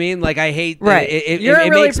 Do you know what I mean? Like I hate that You're it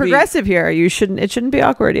really makes progressive here. It shouldn't be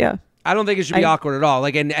awkward. Yeah. I don't think it should be awkward at all.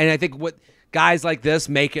 Like, and I think what guys like this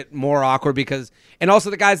make it more awkward because, and also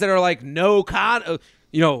the guys that are like, no condom,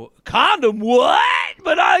 what?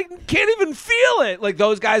 But I can't even feel it. Like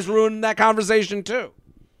those guys ruin that conversation too.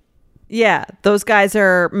 Yeah, those guys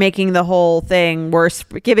are making the whole thing worse,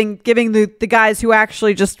 giving the guys who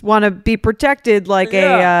actually just want to be protected like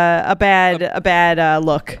a bad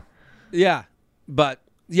look. Yeah, but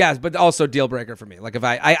also deal breaker for me. Like if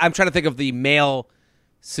I'm trying to think of the male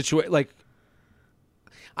situation, like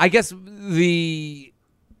I guess the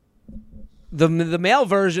male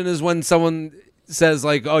version is when someone says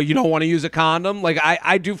like, oh, you don't want to use a condom. Like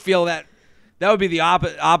I do feel that would be the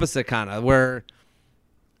opposite kind of where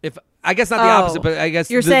if I guess not the opposite, but I guess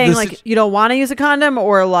you're saying like you don't want to use a condom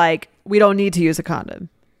or like we don't need to use a condom.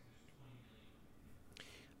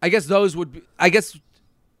 I guess the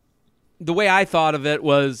way I thought of it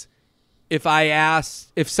was if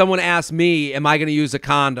someone asked me, am I going to use a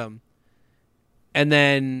condom? And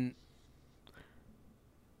then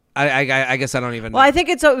I guess I don't even know. Well, I think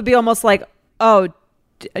it would be almost like, oh,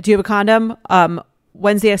 do you have a condom?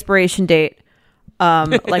 When's the expiration date?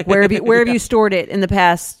 Like where have you stored it in the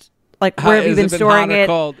past? Like where have you been storing it?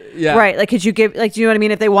 Yeah. Right. Like could you give like, do you know what I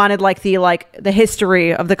mean? If they wanted like the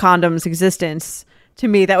history of the condom's existence, to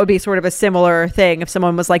me that would be sort of a similar thing. If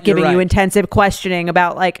someone was like giving you intensive questioning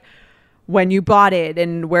about like when you bought it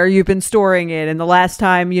and where you've been storing it and the last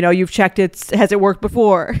time you've checked it, has it worked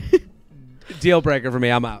before? Deal breaker for me.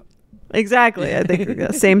 I'm out. Exactly. I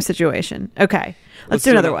think same situation. Okay, let's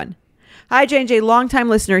do another one. Hi, J&J, long-time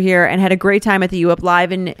listener here and had a great time at the U Up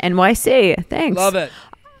Live in NYC. Thanks.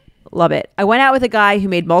 Love it. I went out with a guy who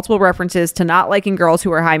made multiple references to not liking girls who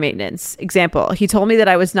are high maintenance. Example, he told me that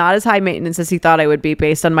I was not as high maintenance as he thought I would be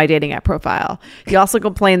based on my dating app profile. He also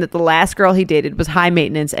complained that the last girl he dated was high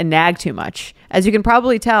maintenance and nagged too much. As you can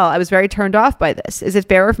probably tell, I was very turned off by this. Is it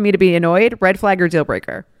fair for me to be annoyed? Red flag or deal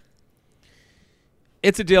breaker?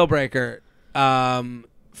 It's a deal breaker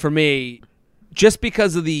for me just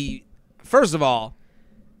because of first of all,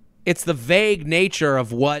 it's the vague nature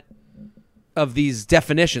of these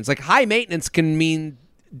definitions. Like high maintenance can mean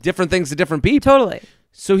different things to different people. Totally.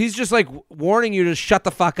 So he's just like warning you to shut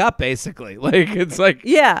the fuck up, basically. Like it's like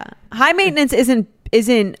high maintenance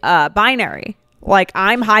isn't binary. Like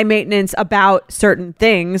I'm high maintenance about certain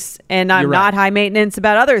things and I'm not high maintenance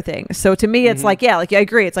about other things. So to me, it's like I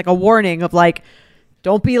agree. It's like a warning of like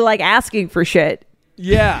Don't be like asking for shit.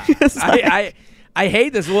 Yeah. I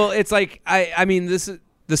hate this. Well, it's like, I mean, this is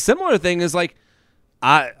the similar thing is like,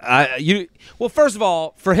 well, first of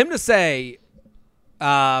all, for him to say,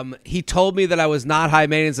 he told me that I was not high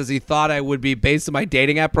maintenance as he thought I would be based on my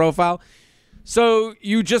dating app profile. So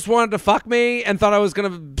you just wanted to fuck me and thought I was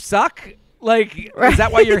going to suck? Like, is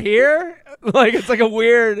that why you're here? Like, it's like a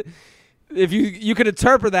weird, if you could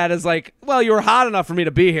interpret that as like, well, you were hot enough for me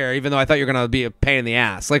to be here, even though I thought you were going to be a pain in the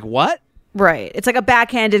ass. Like, what? Right. It's like a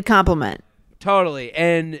backhanded compliment. Totally.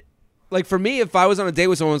 And like for me, if I was on a date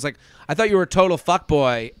with someone who's like, I thought you were a total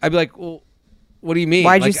fuckboy, I'd be like, well, what do you mean?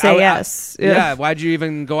 Why'd like, you say yes? Yeah. Why'd you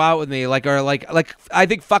even go out with me? Like, or like I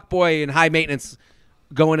think fuckboy and high maintenance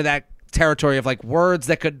go into that territory of like words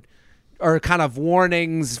that are kind of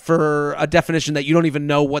warnings for a definition that you don't even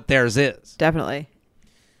know what theirs is. Definitely.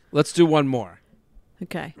 Let's do one more.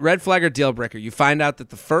 Okay. Red flag or deal breaker. You find out that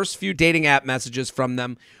the first few dating app messages from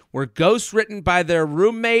them were ghost written by their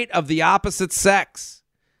roommate of the opposite sex.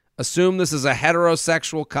 Assume this is a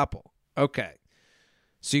heterosexual couple. Okay.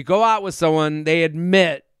 So you go out with someone, they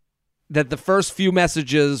admit that the first few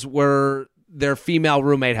messages were their female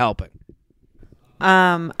roommate helping.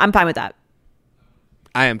 I'm fine with that.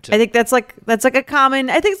 I am too. I think that's like a common,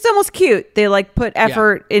 I think it's almost cute. They like put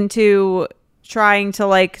effort into trying to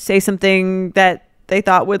like say something that they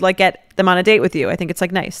thought would like get them on a date with you. I think it's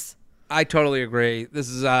like nice. I totally agree. This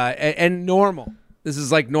is and normal. This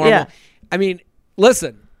is like normal. Yeah. I mean,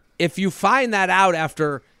 listen, if you find that out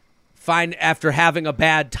after having a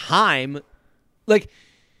bad time, like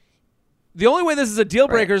the only way this is a deal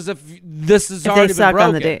breaker is if this has already been broken.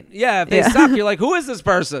 On the date. Yeah, if they suck, you're like, who is this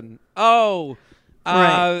person? Oh,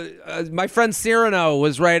 my friend Cyrano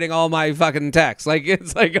was writing all my fucking texts. Like,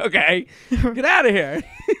 it's like, okay, get out of here.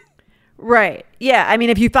 Right. Yeah. I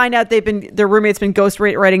mean, if you find out their roommate's been ghost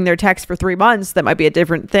writing their text for 3 months, that might be a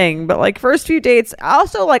different thing. But like first few dates,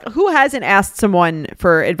 also like who hasn't asked someone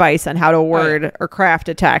for advice on how to word or craft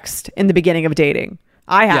a text in the beginning of dating?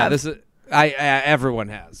 I have. Yeah, this is everyone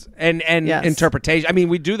has. And yes. Interpretation. I mean,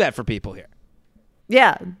 we do that for people here.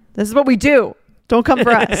 Yeah. This is what we do. Don't come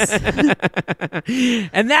for us.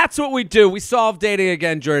 And that's what we do. We solved dating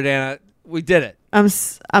again, Jordana. We did it. I'm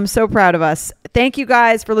so proud of us. Thank you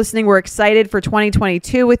guys for listening. We're excited for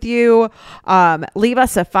 2022 with you. Leave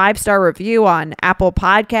us a 5-star review on Apple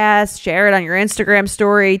Podcasts. Share it on your Instagram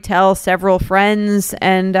story. Tell several friends.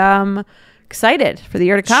 And excited for the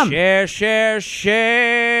year to come. Share. Share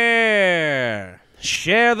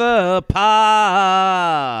the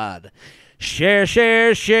pod.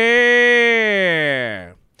 Share.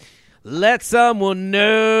 Let someone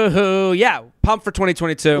know. Yeah, pumped for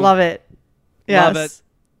 2022. Love it. Yes. Love it.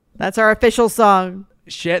 That's our official song.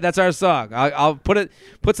 Shit, that's our song. I'll put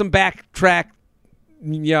some backtrack,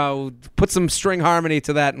 put some string harmony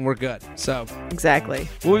to that, and we're good. So exactly.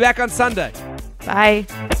 We'll be back on Sunday. Bye.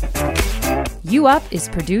 You Up is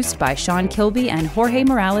produced by Sean Kilby and Jorge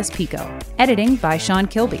Morales Pico. Editing by Sean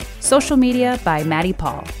Kilby. Social media by Maddie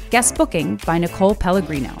Paul. Guest booking by Nicole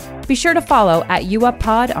Pellegrino. Be sure to follow at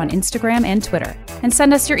YouUpPod on Instagram and Twitter. And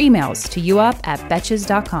send us your emails to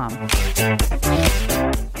youup@betches.com.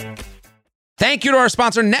 Thank you to our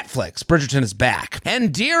sponsor, Netflix. Bridgerton is back.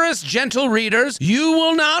 And dearest gentle readers, you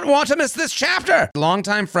will not want to miss this chapter.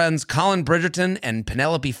 Longtime friends Colin Bridgerton and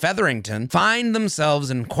Penelope Featherington find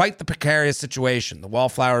themselves in quite the precarious situation. The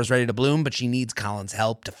wallflower is ready to bloom, but she needs Colin's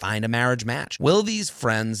help to find a marriage match. Will these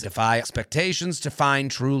friends defy expectations to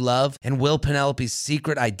find true love? And will Penelope's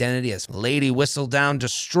secret identity as Lady Whistledown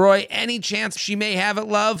destroy any chance she may have at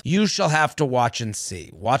love? You shall have to watch and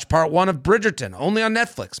see. Watch part 1 of Bridgerton, only on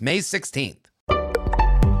Netflix, May 16th.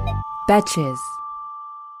 Betches.